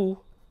mode 2 .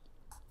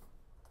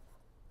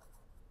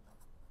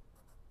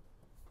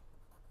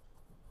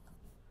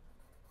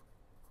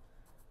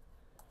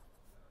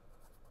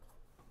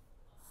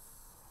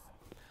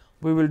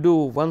 We will do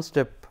one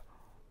step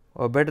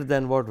better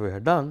than what we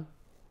have done.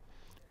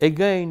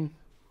 Again,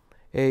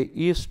 a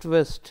east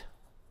west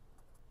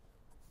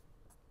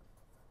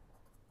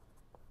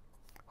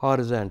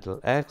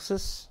horizontal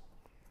axis,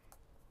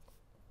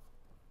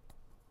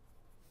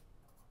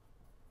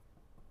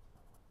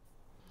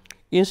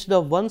 instead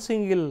of one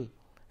single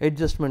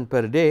adjustment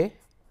per day,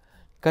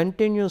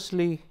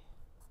 continuously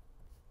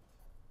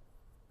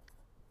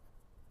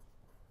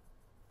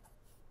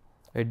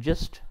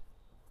adjust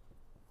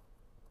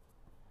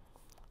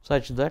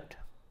such that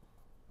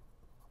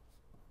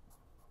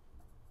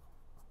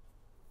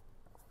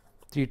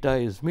theta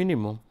is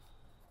minimum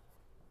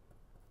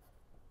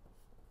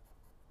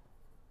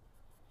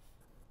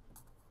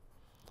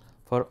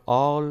for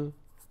all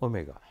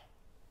omega.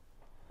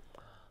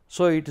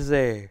 So, it is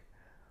a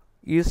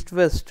east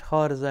west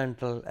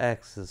horizontal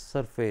axis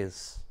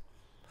surface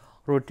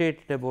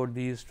rotated about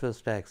the east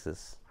west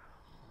axis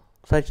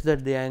such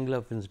that the angle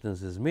of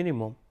incidence is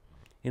minimum.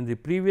 In the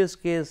previous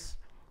case,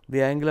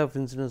 the angle of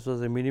incidence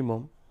was a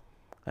minimum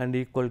and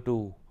equal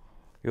to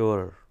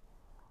your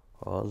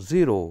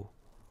 0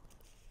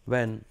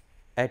 when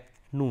at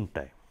noon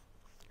time,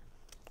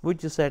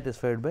 which is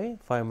satisfied by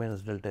phi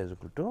minus delta is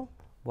equal to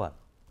 1.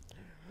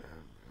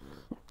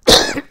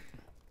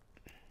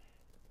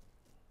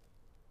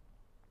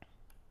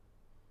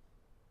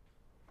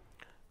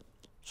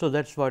 So,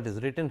 that is what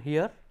is written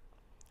here.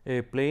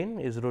 A plane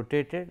is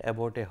rotated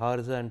about a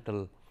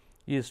horizontal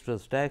east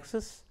west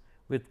axis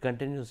with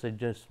continuous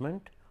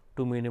adjustment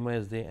to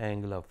minimize the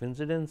angle of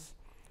incidence.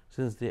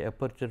 Since the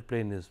aperture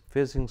plane is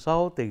facing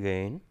south,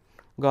 again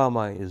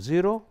gamma is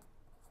 0.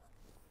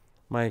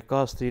 My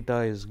cos theta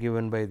is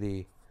given by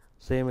the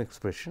same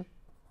expression,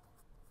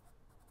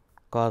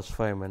 cos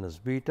phi minus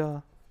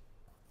beta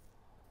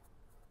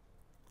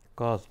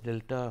cos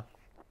delta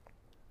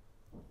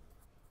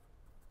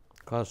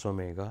cos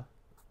omega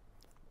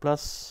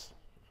plus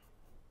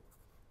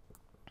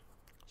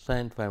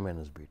sin phi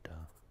minus beta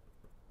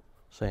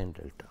sin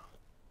delta.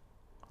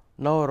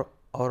 Now,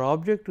 our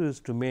objective is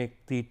to make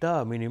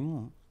theta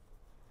minimum.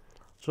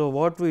 So,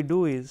 what we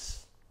do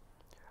is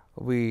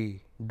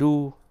we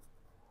do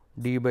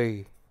d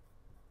by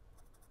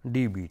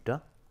d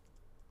beta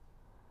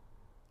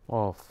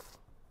of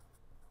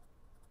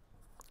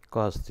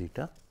cos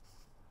theta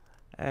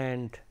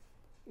and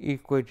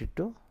equate it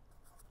to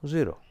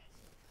 0.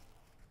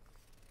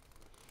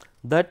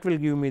 That will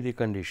give me the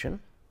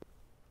condition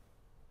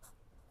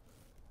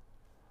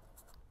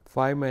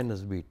phi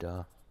minus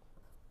beta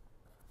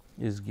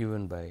is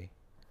given by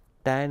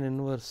tan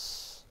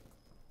inverse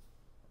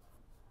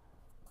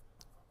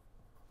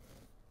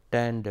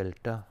tan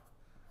delta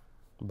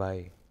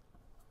by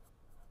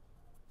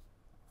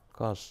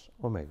cos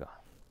omega.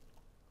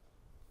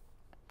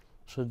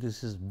 So,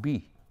 this is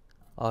B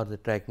or the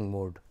tracking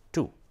mode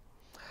 2.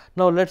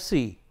 Now, let us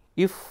see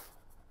if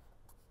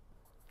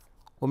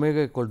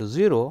omega equal to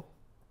 0,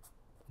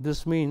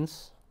 this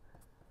means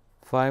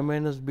phi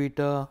minus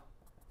beta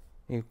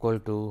equal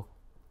to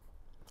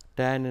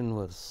tan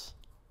inverse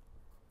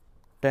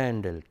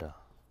tan delta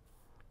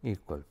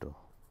equal to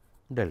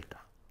delta,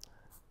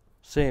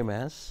 same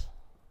as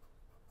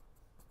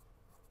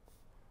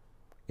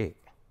A.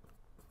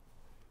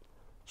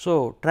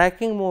 So,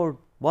 tracking mode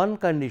 1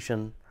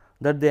 condition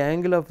that the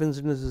angle of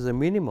incidence is a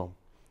minimum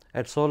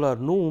at solar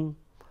noon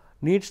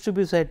needs to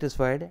be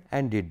satisfied,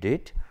 and it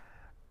did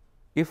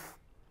if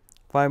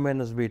phi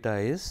minus beta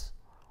is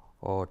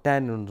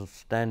tan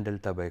inverse tan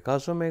delta by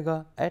cos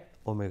omega at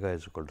omega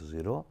is equal to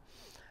 0,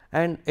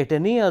 and at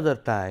any other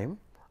time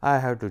I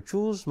have to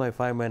choose my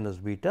phi minus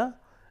beta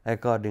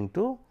according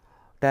to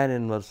tan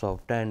inverse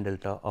of tan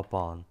delta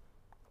upon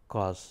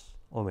cos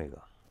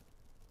omega.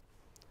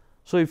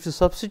 So, if you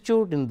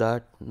substitute in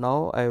that,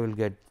 now I will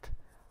get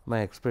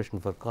my expression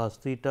for cos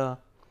theta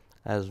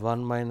as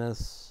 1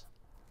 minus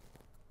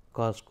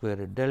cos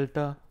squared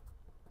delta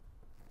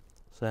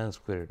sin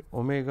squared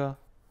omega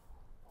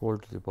whole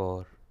to the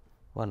power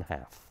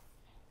 1/2,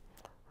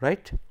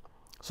 right.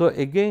 So,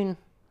 again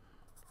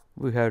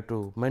we have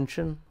to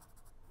mention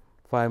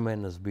phi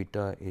minus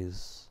beta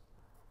is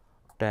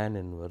tan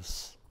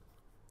inverse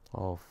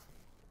of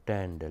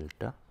tan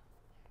delta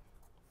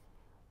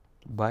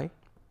by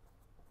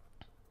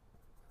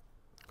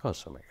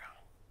cos omega.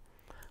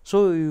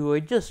 So, you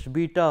adjust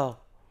beta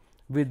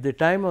with the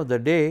time of the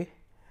day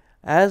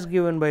as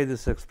given by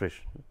this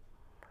expression,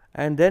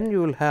 and then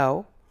you will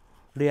have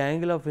the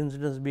angle of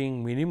incidence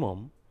being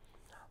minimum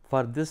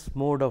for this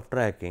mode of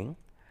tracking,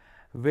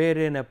 where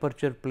an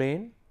aperture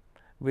plane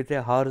with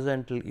a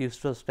horizontal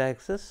east west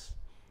axis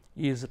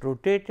is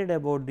rotated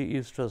about the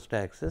east west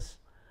axis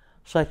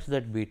such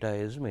that beta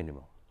is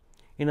minimum.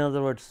 In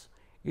other words,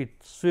 it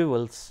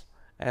swivels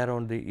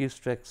around the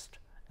east-west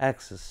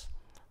axis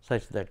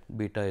such that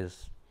beta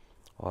is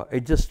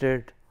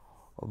adjusted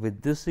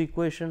with this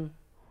equation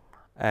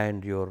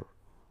and your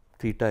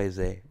theta is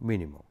a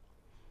minimum.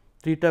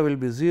 Theta will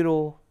be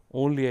 0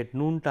 only at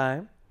noon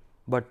time,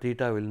 but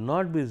theta will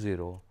not be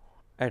 0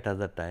 at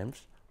other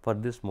times for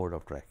this mode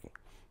of tracking.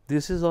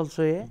 This is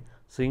also a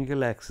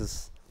single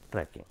axis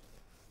tracking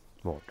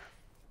mode.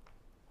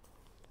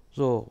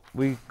 So,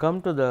 we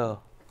come to the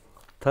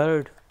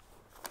third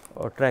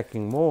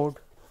tracking mode,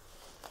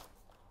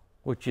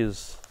 which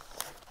is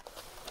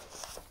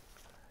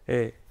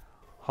a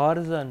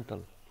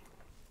horizontal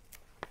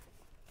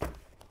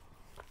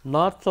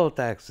north south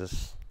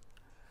axis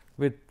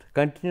with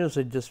continuous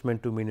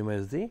adjustment to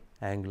minimize the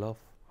angle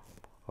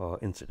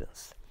of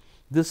incidence.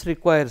 This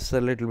requires a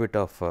little bit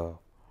of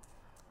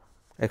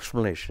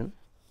explanation.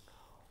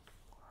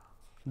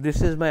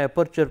 This is my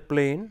aperture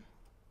plane.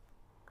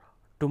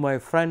 To my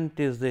front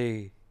is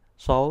the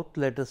south,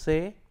 let us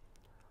say,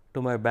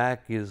 to my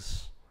back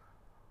is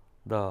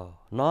the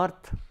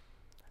north,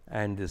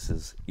 and this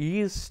is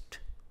east,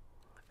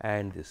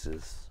 and this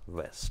is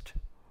west.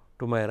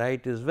 To my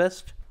right is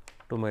west,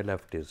 to my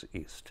left is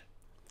east.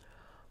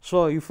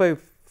 So, if I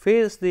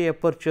face the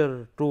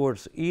aperture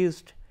towards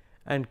east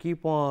and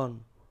keep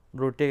on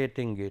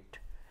rotating it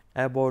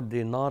about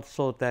the north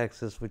south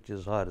axis, which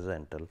is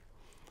horizontal,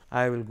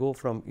 I will go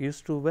from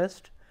east to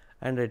west,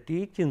 and at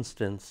each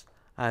instance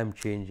I am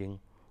changing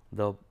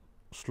the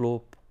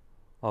slope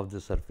of the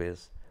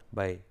surface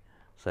by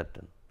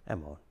certain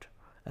amount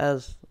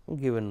as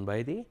given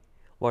by the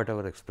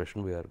whatever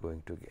expression we are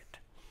going to get.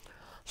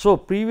 So,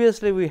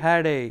 previously we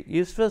had a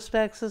east west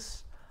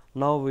axis,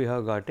 now we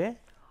have got a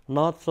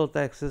north south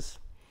axis.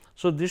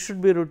 So, this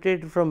should be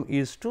rotated from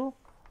east to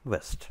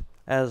west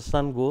as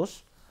sun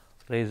goes,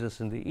 rises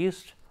in the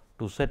east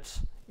to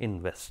sets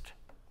in west.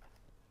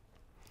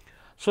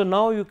 So,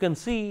 now you can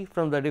see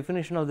from the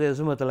definition of the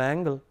azimuthal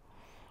angle,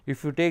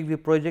 if you take the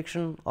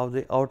projection of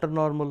the outer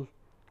normal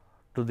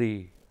to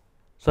the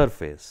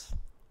surface,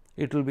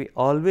 it will be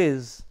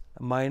always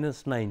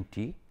minus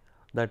 90,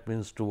 that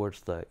means towards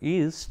the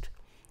east,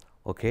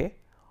 okay,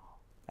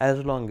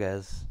 as long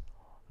as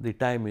the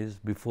time is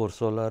before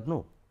solar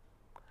noon.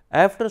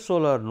 After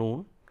solar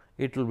noon,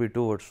 it will be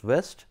towards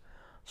west.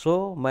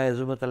 So, my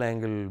azimuthal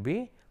angle will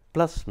be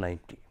plus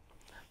 90.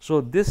 So,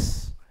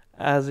 this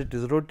as it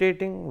is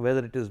rotating,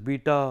 whether it is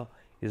beta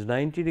is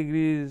 90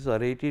 degrees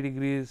or 80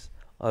 degrees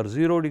or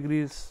 0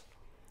 degrees,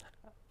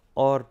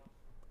 or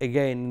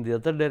again in the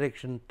other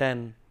direction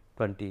 10,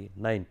 20,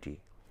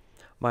 90.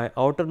 My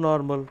outer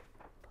normal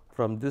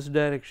from this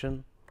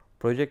direction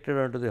projected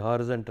onto the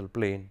horizontal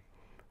plane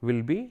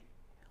will be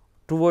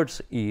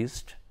towards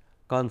east.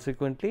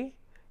 Consequently,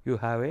 you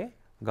have a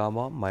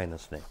gamma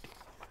minus 90.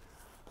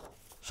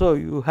 So,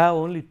 you have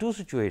only two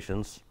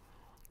situations,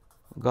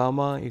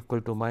 gamma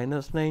equal to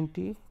minus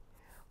 90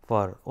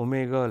 for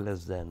omega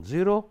less than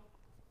 0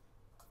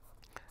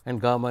 and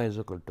gamma is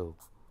equal to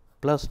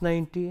plus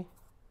 90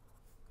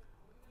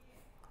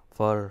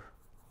 for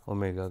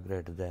omega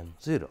greater than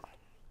 0.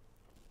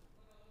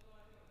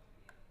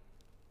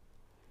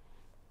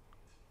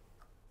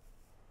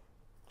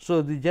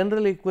 So, the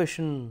general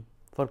equation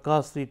for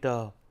cos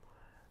theta,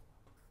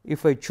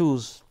 if I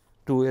choose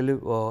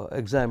to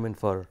examine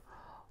for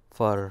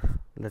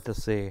let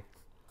us say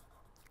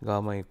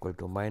gamma equal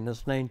to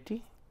minus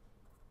 90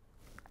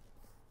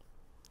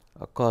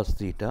 cos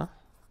theta,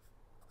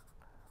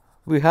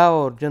 we have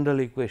our general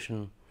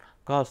equation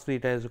cos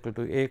theta is equal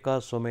to a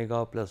cos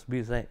omega plus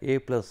b sin a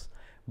plus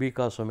b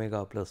cos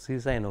omega plus c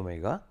sin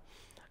omega,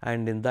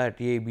 and in that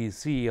a, b,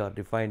 c are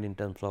defined in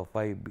terms of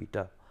phi,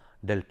 beta,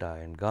 delta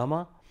and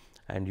gamma,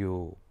 and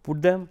you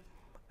put them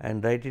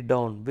and write it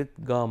down with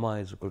gamma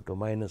is equal to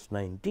minus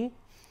 90,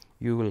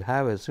 you will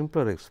have a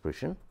simpler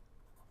expression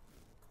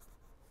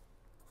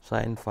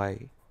sin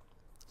phi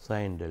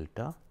sin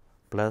delta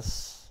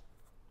plus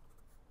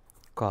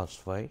cos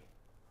phi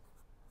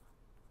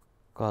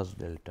cos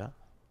delta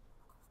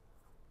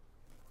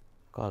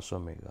cos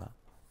omega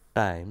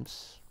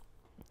times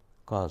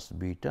cos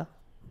beta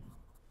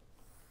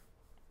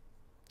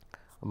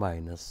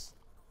minus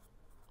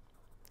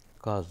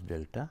cos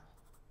delta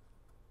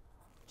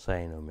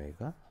sin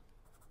omega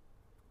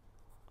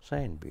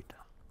sin beta.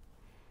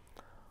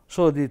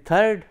 So, the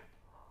third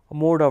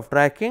mode of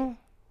tracking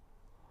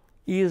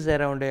is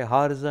around a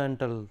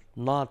horizontal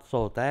north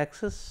south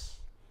axis,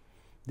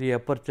 the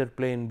aperture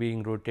plane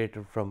being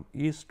rotated from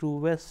east to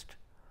west,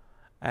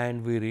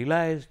 and we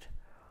realized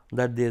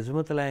that the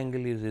azimuthal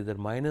angle is either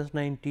minus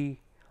 90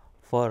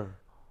 for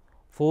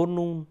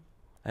forenoon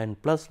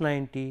and plus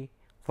 90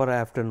 for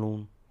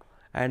afternoon,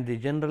 and the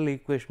general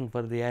equation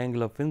for the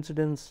angle of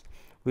incidence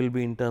will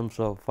be in terms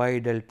of phi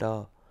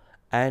delta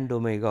and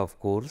omega of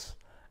course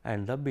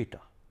and the beta.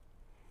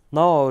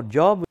 Now, our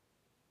job